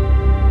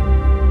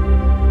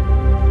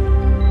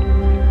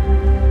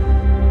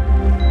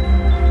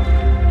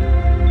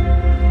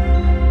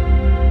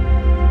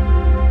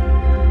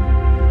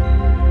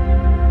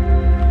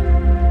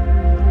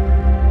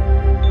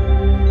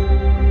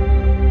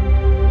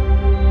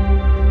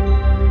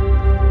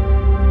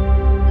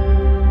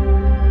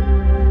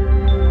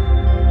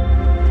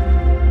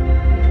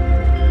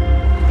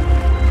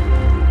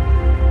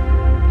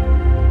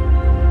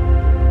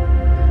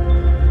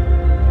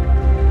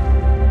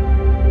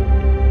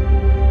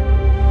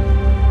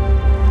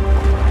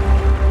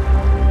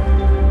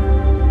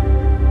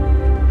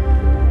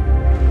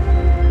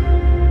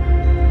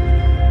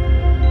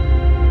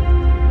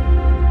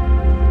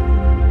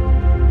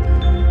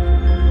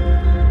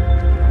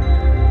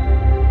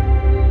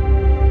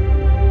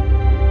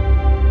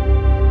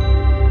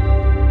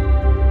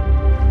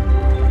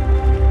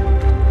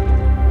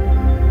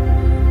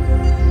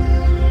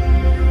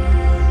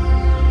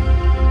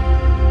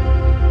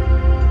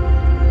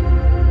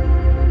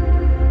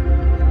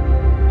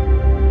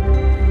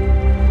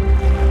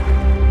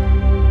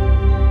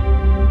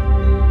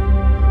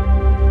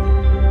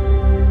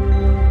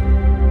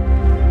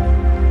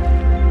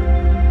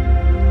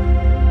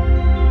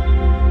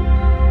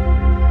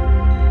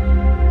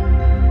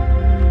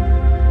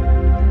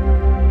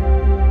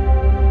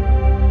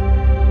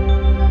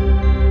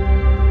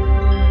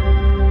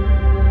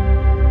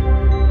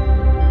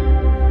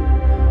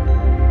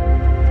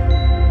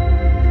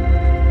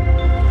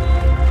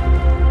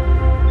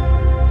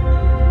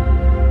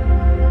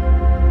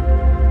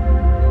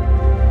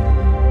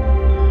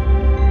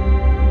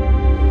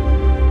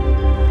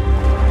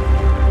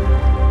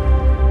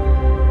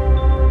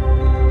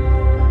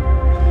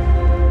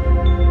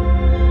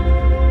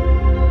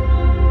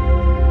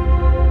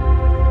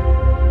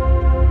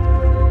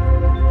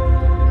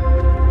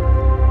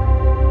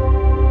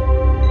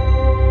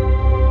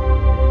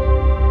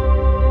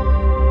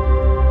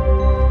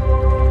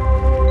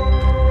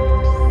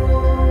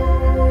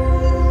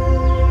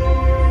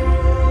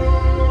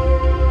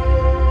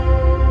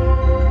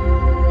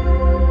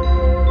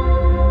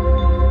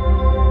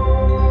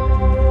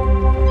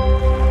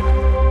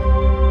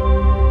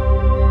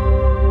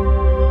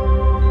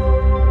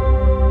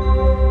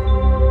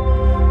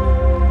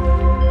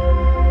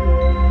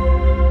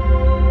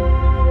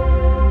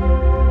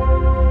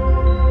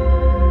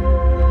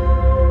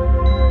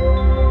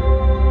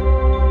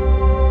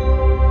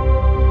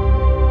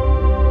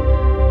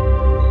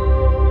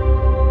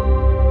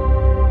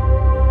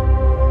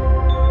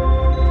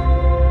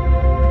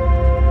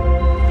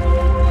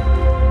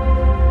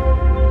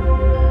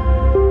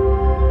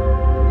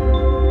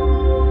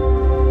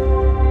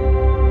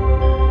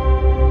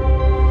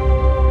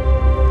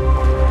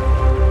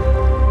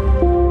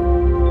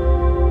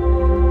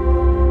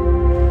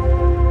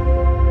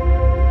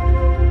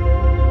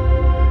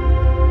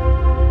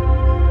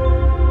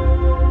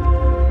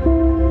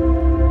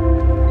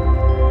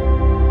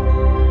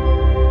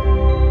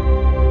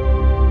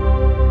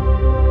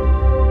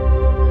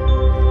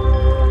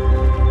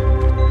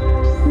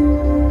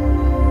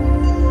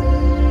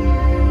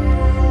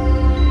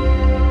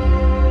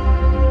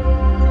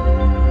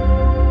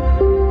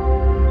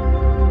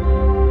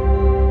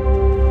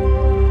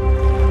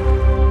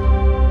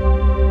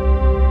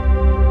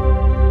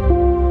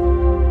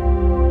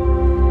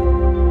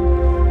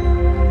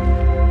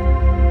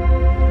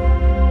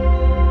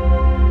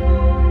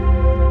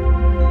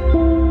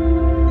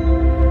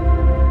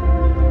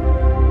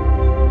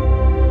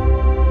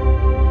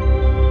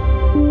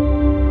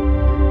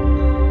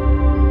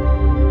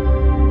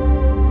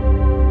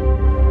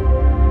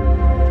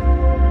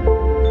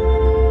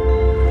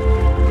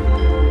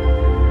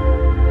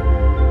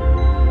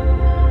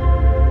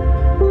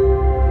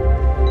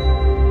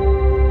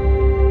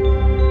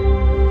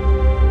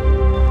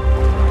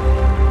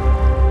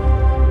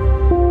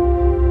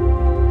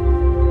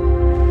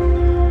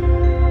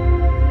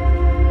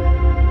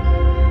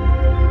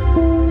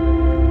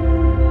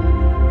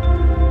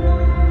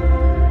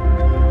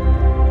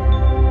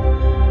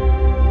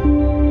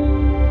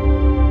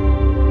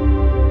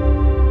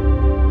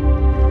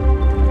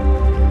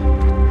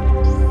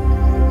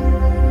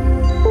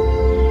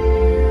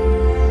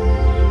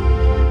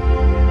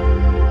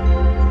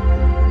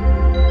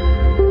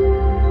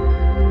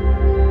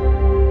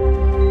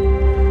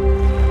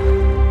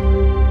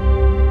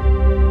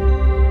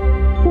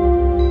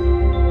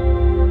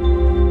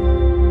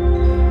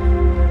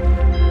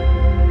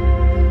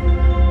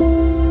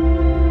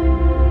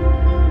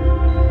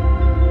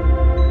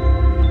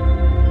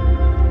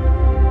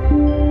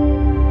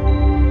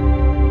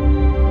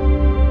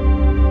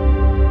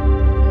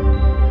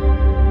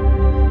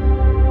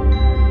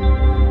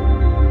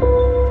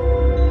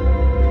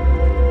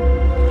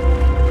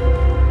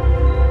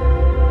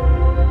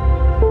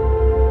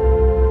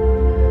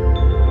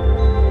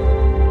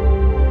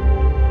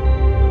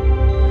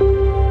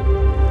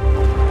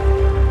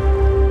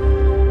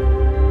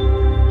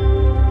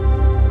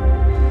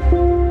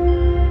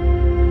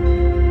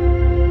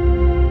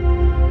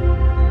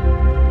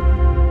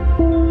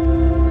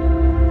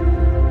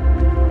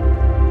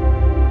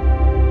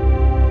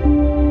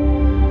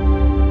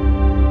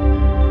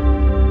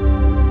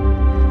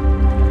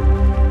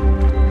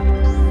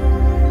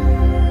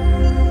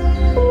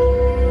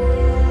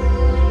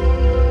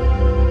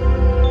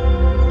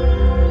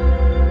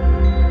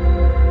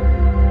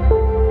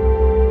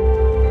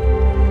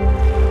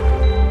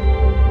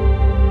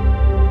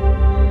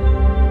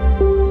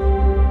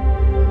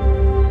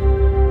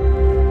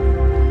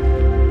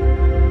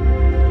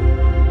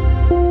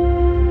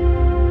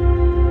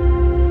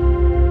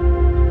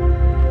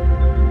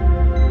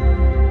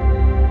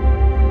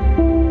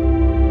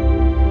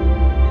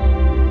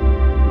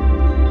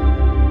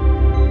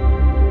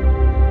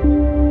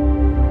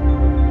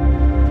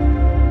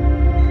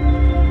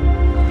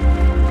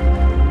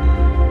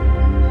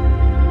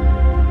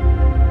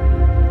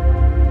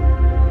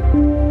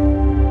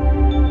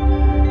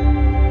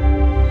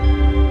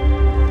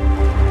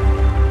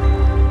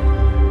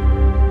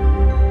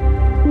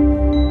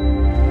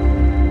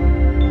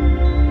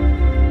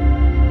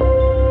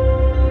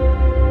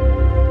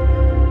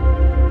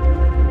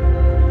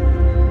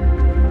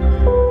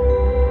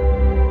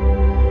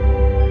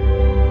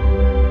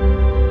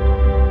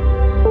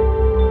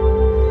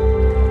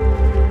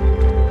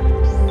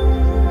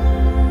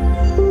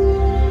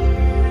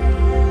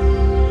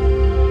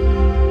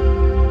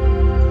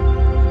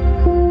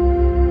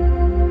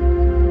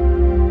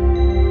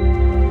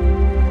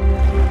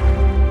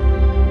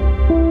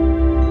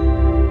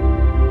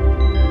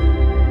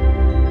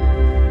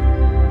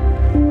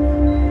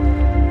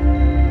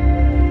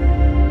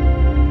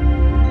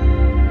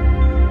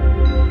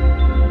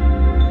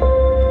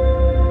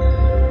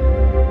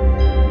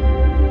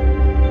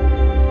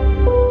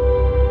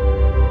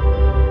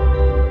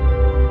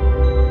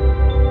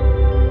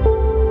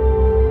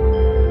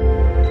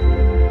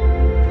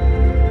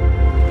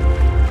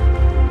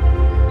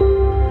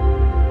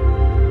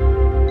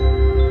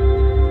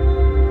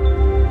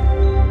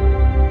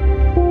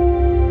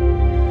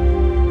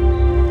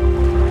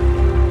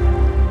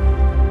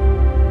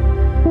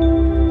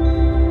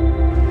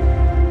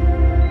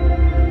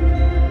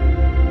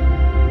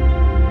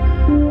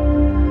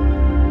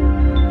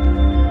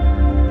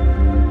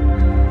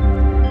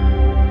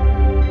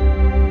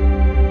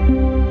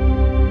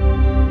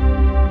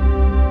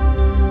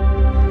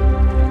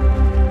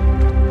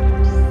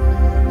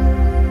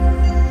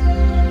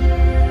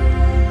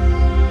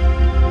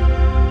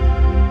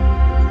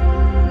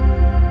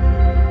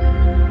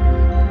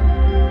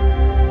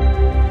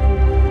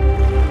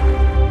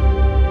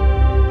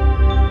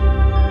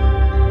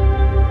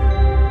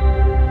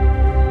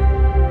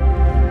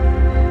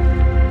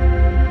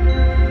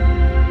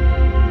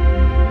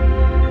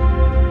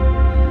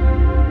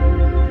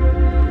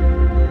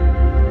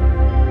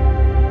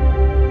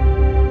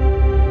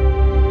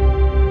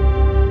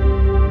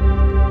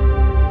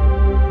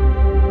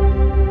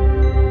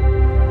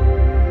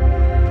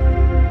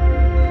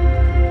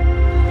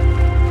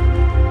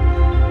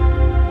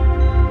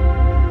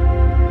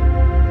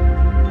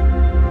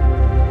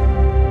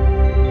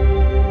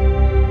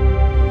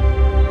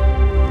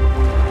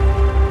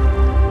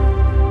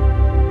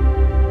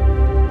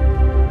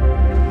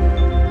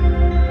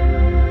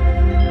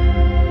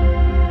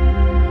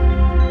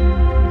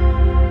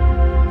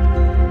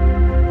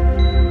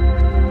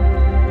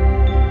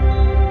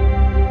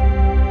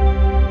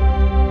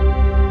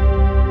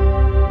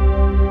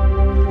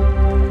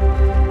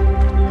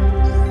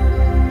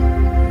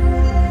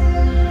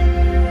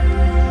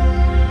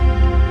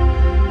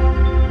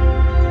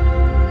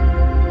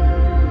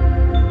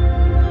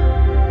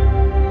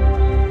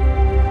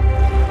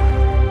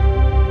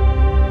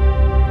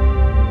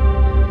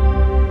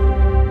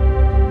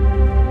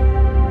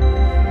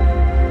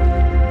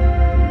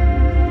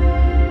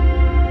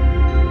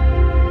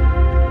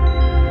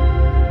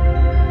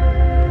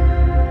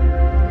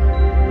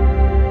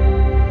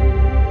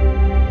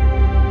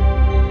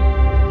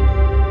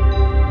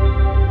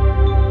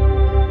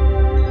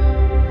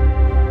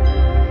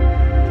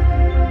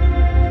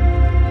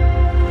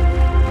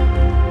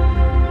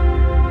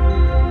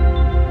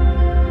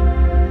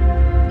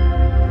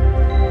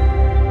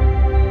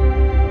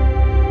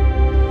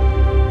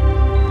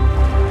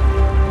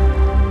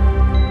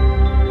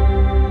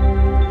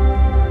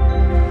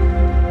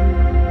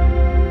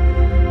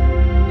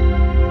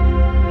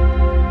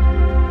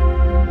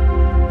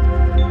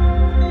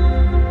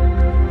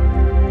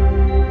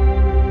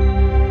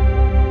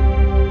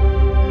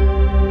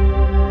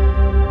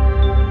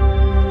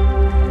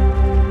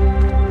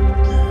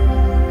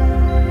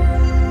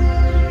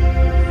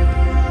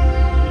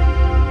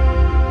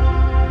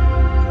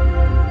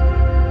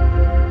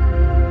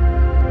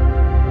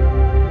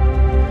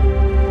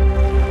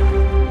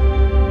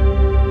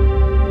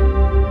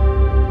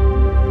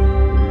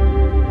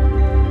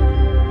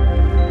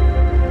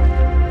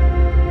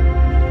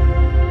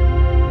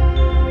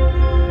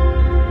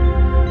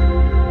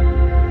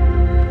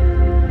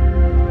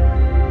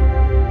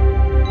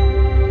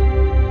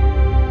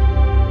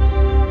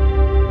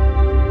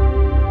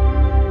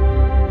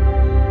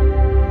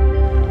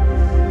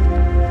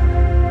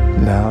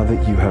 now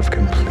that you have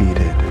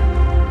completed,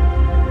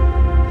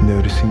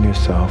 noticing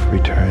yourself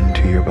return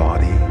to your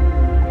body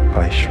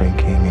by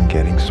shrinking and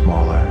getting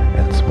smaller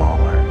and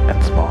smaller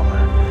and smaller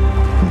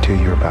until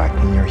you're back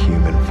in your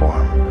human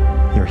form,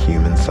 your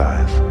human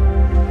size.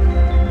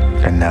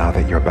 And now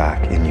that you're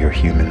back in your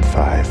human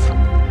size,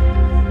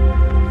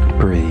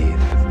 breathe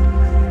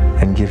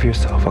and give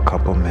yourself a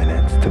couple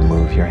minutes to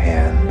move your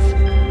hands,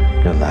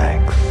 your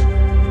legs,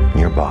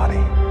 your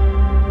body.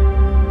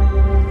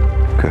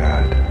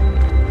 Good.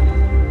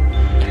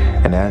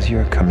 And as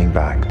you're coming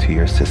back to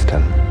your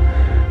system,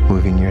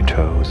 moving your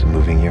toes,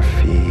 moving your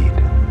feet,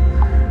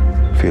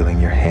 feeling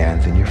your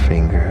hands and your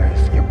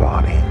fingers, your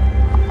body,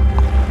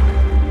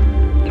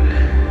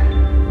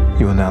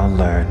 you will now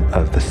learn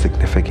of the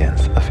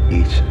significance of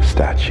each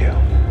statue.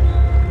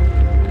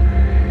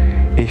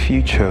 If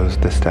you chose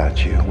the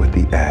statue with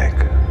the egg,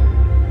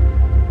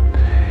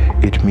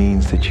 it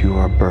means that you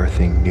are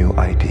birthing new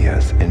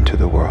ideas into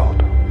the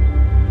world.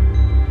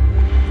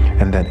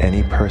 And that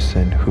any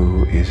person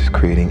who is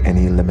creating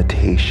any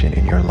limitation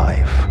in your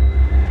life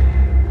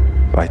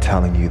by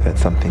telling you that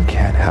something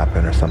can't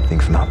happen or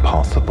something's not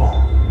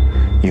possible,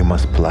 you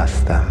must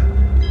bless them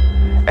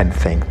and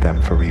thank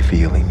them for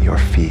revealing your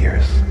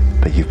fears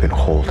that you've been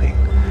holding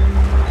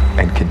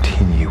and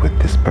continue with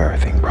this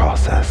birthing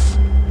process.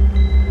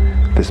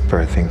 This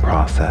birthing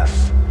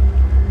process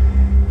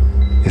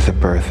is a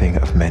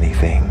birthing of many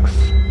things.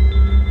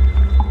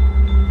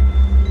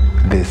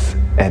 This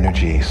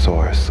energy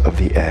source of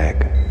the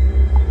egg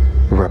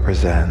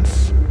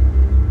represents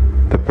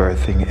the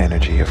birthing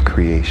energy of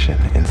creation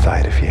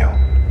inside of you.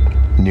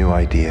 New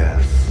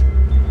ideas,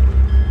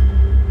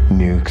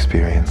 new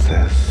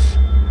experiences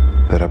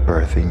that are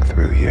birthing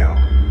through you.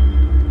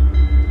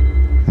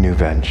 New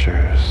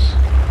ventures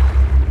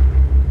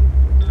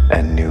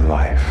and new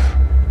life.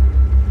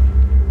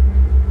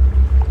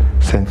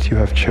 Since you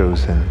have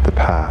chosen the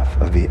path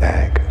of the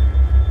egg,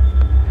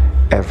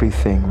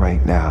 everything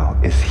right now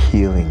is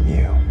healing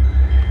you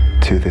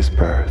to this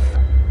birth.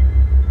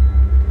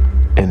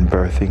 In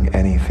birthing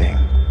anything,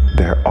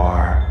 there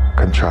are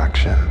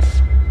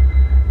contractions,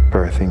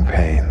 birthing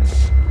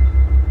pains.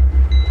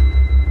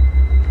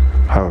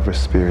 However,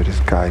 Spirit is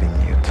guiding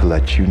you to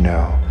let you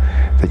know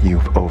that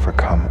you've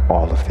overcome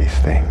all of these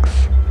things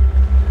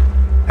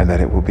and that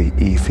it will be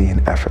easy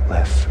and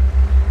effortless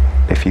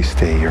if you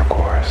stay your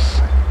course.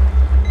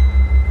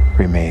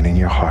 Remain in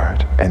your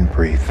heart and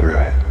breathe through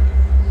it.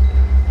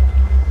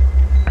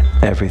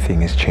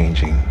 Everything is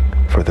changing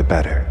for the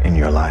better in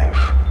your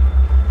life.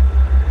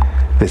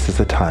 This is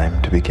a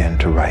time to begin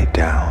to write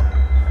down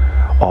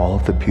all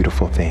of the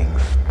beautiful things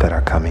that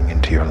are coming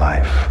into your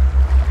life.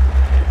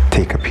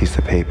 Take a piece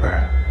of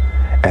paper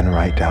and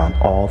write down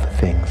all the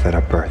things that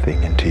are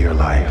birthing into your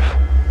life.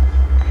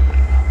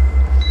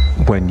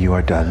 When you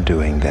are done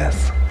doing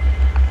this,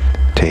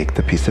 take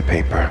the piece of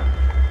paper,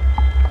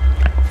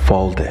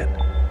 fold it,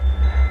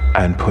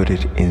 and put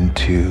it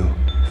into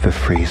the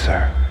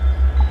freezer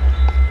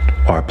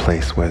or a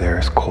place where there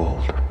is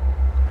cold.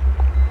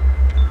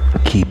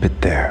 Keep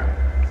it there.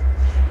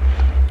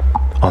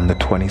 On the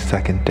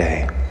 22nd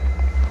day,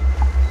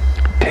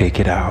 take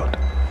it out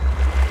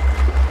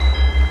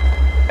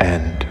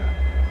and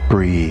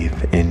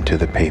breathe into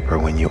the paper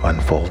when you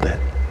unfold it.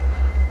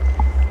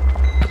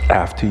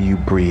 After you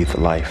breathe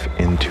life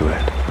into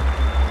it,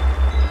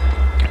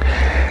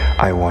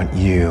 I want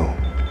you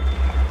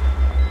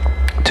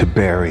to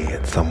bury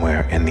it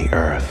somewhere in the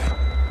earth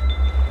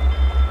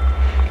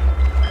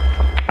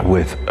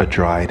with a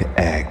dried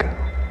egg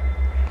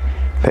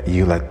that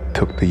you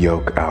took the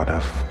yolk out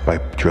of by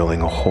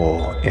drilling a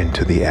hole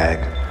into the egg.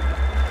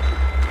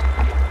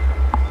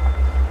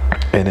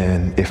 And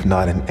then, if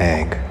not an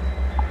egg,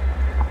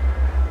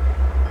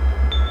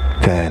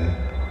 then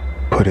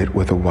put it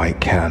with a white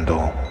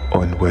candle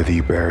on whether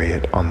you bury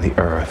it on the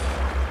earth.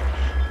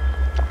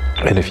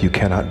 And if you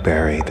cannot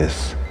bury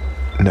this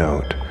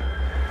note,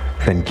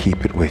 then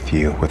keep it with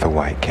you with a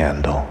white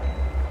candle.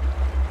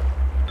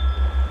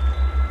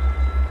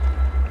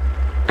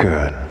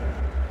 Good.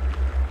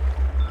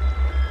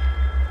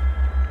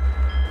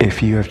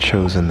 If you have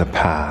chosen the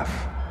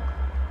path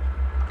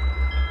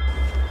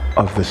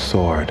of the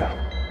sword,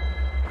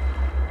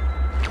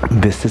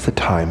 this is a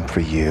time for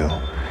you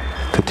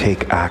to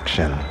take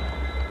action,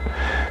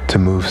 to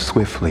move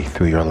swiftly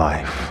through your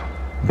life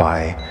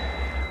by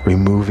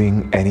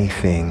removing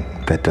anything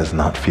that does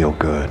not feel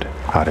good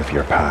out of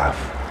your path.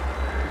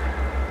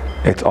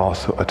 It's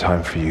also a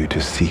time for you to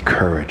see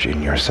courage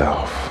in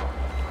yourself.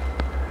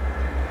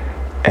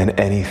 And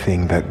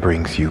anything that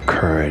brings you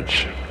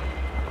courage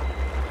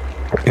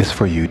is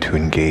for you to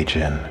engage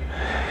in.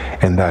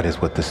 And that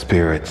is what the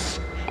spirits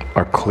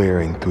are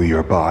clearing through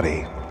your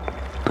body,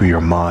 through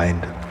your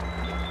mind,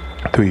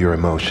 through your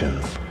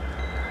emotions.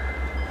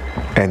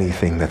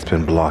 Anything that's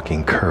been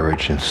blocking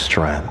courage and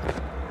strength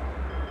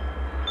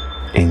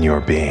in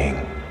your being.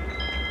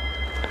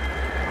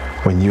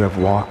 When you have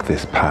walked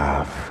this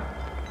path,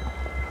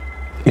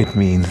 it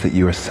means that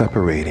you are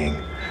separating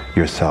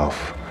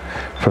yourself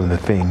from the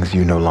things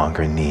you no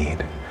longer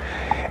need.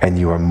 and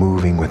you are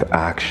moving with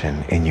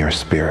action in your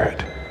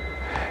spirit.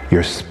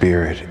 Your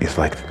spirit is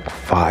like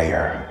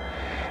fire.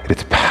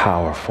 It's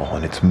powerful,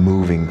 and it's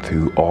moving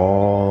through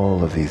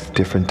all of these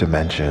different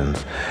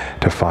dimensions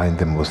to find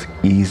the most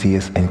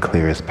easiest and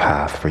clearest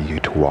path for you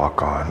to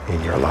walk on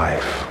in your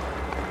life.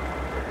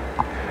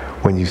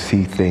 When you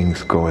see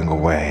things going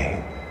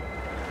away,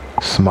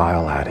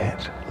 smile at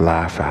it,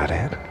 laugh at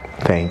it,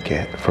 thank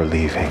it for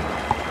leaving.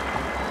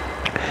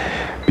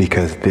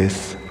 Because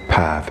this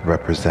path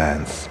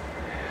represents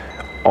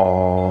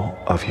all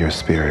of your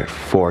spirit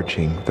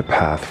forging the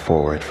path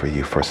forward for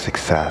you for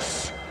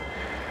success,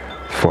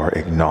 for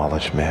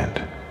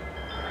acknowledgement,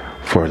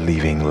 for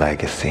leaving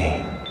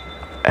legacy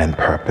and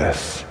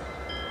purpose.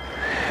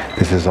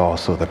 This is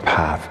also the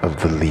path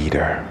of the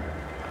leader.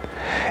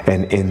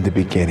 And in the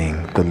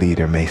beginning, the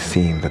leader may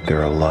seem that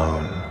they're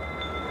alone.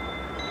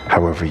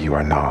 However, you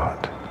are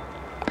not.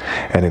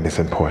 And it is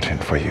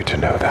important for you to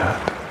know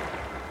that.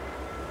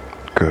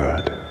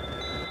 Good.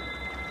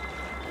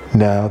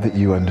 Now that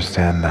you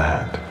understand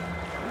that,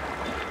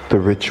 the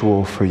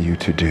ritual for you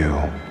to do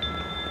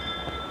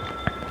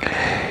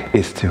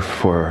is to,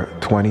 for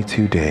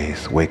 22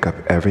 days, wake up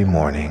every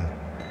morning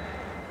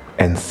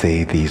and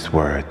say these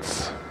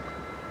words.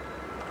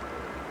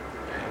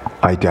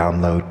 I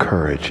download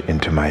courage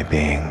into my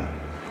being.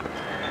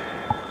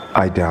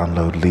 I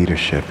download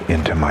leadership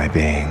into my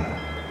being.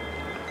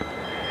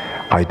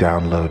 I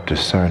download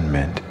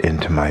discernment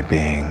into my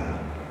being.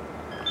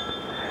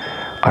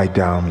 I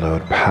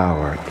download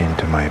power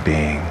into my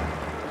being.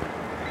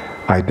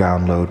 I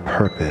download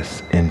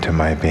purpose into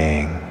my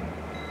being.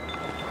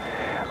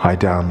 I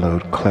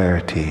download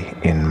clarity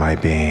in my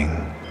being.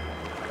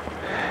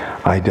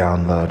 I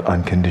download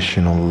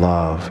unconditional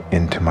love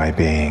into my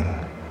being.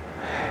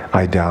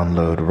 I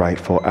download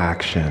rightful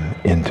action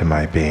into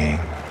my being.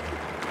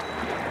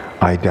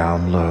 I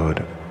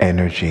download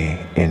energy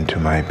into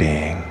my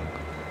being.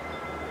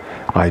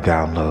 I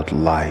download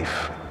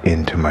life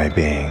into my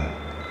being.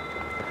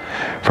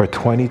 For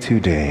 22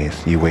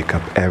 days, you wake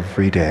up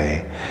every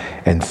day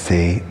and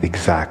say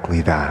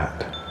exactly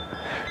that,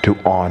 to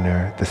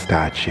honor the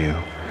statue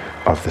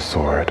of the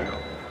sword.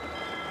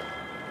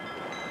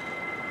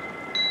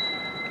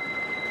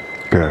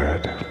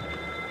 Good.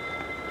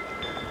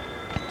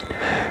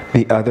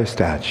 The other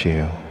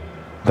statue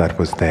that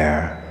was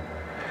there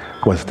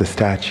was the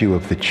statue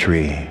of the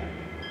tree.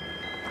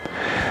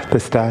 The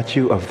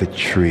statue of the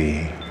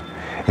tree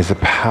is a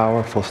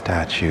powerful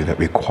statue that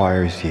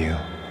requires you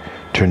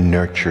to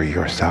nurture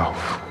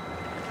yourself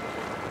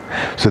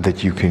so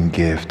that you can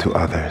give to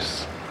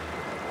others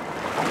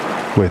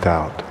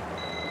without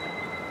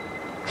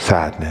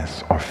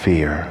sadness or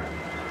fear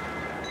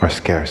or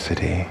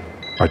scarcity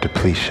or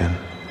depletion.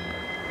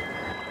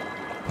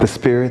 The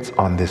spirits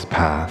on this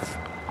path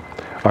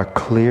are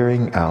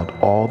clearing out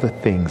all the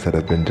things that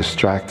have been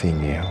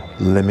distracting you,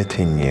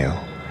 limiting you,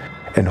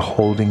 and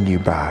holding you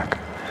back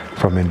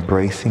from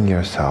embracing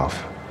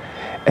yourself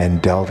and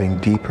delving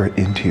deeper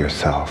into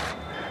yourself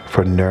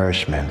for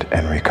nourishment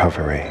and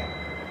recovery.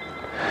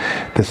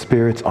 The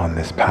spirits on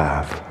this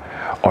path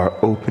are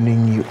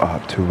opening you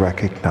up to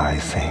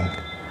recognizing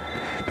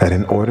that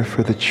in order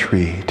for the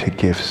tree to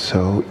give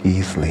so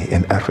easily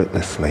and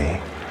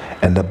effortlessly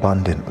and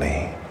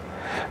abundantly,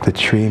 the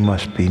tree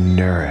must be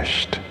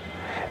nourished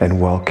and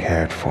well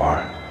cared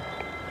for.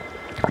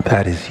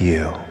 That is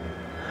you.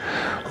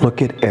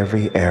 Look at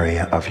every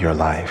area of your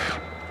life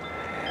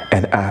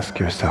and ask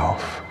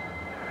yourself,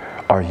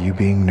 are you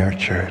being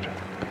nurtured?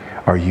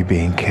 Are you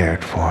being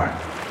cared for?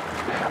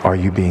 Are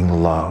you being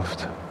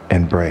loved,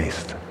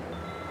 embraced?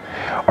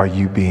 Are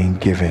you being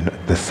given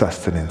the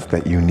sustenance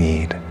that you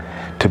need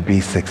to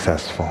be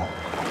successful,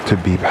 to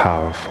be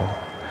powerful,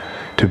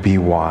 to be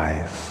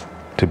wise,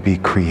 to be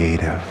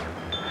creative,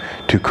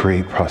 to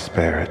create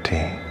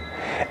prosperity,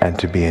 and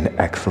to be an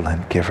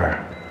excellent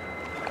giver?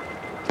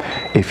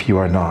 If you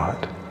are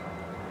not,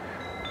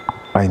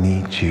 I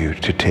need you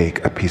to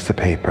take a piece of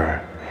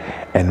paper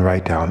and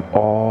write down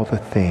all the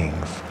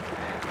things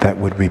that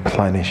would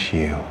replenish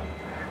you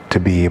to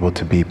be able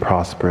to be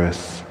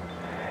prosperous,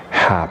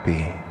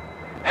 happy,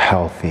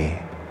 healthy,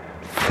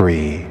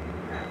 free,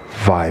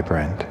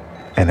 vibrant,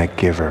 and a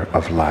giver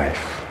of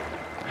life.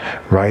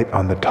 Write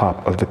on the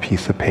top of the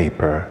piece of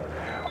paper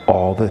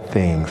all the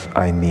things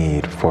I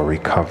need for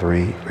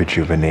recovery,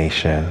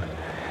 rejuvenation,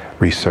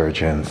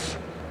 resurgence,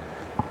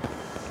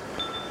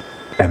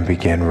 and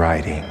begin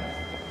writing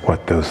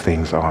what those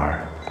things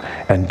are.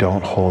 And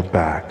don't hold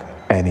back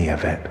any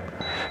of it,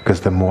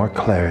 because the more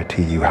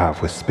clarity you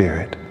have with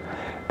Spirit,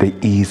 the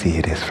easy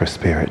it is for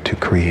Spirit to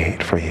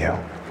create for you.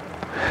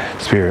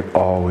 Spirit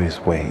always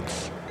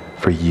waits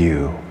for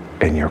you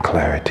and your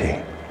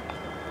clarity.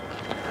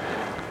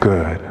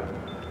 Good.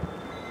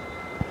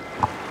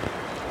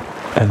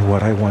 And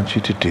what I want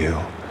you to do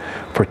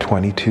for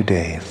 22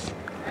 days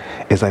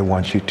is I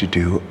want you to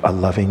do a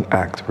loving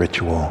act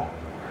ritual.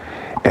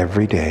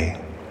 Every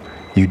day,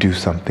 you do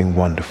something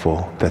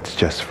wonderful that's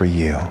just for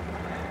you,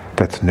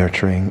 that's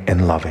nurturing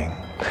and loving.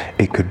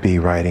 It could be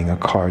writing a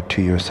card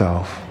to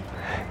yourself,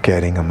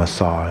 getting a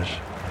massage,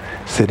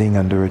 sitting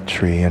under a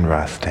tree and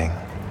resting,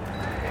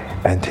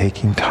 and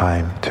taking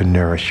time to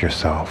nourish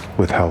yourself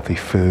with healthy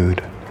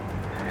food,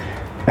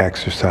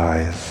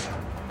 exercise,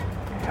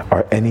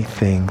 or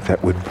anything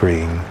that would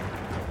bring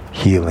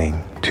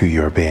healing to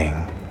your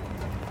being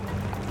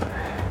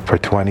for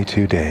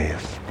 22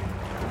 days.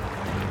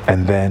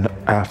 And then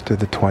after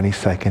the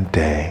 22nd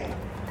day,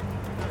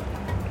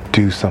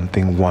 do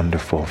something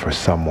wonderful for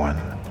someone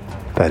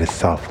that is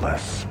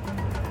selfless,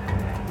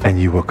 and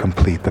you will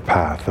complete the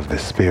path of the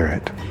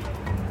spirit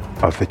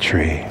of the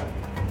tree.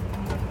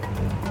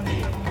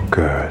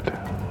 Good.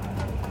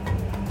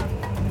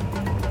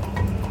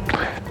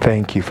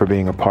 Thank you for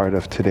being a part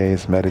of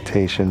today's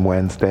Meditation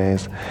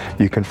Wednesdays.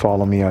 You can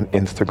follow me on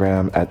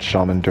Instagram at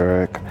Shaman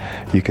Durek.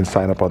 You can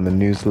sign up on the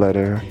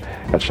newsletter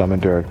at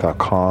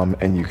shamandurek.com,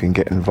 and you can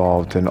get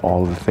involved in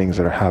all of the things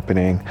that are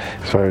happening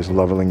as far as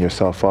leveling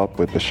yourself up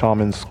with the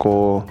Shaman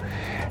School.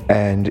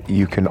 And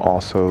you can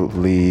also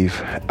leave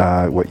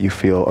what you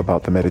feel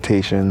about the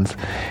meditations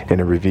in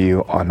a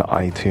review on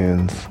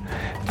iTunes.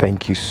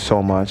 Thank you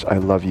so much. I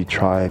love you,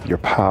 tribe. You're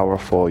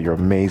powerful. You're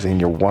amazing.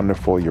 You're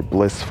wonderful. You're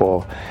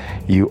blissful.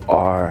 You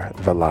are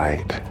the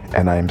light.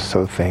 And I am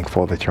so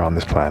thankful that you're on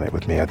this planet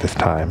with me at this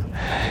time.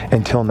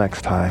 Until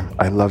next time,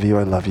 I love you.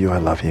 I love you. I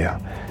love you.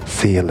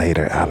 See you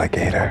later,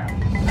 alligator.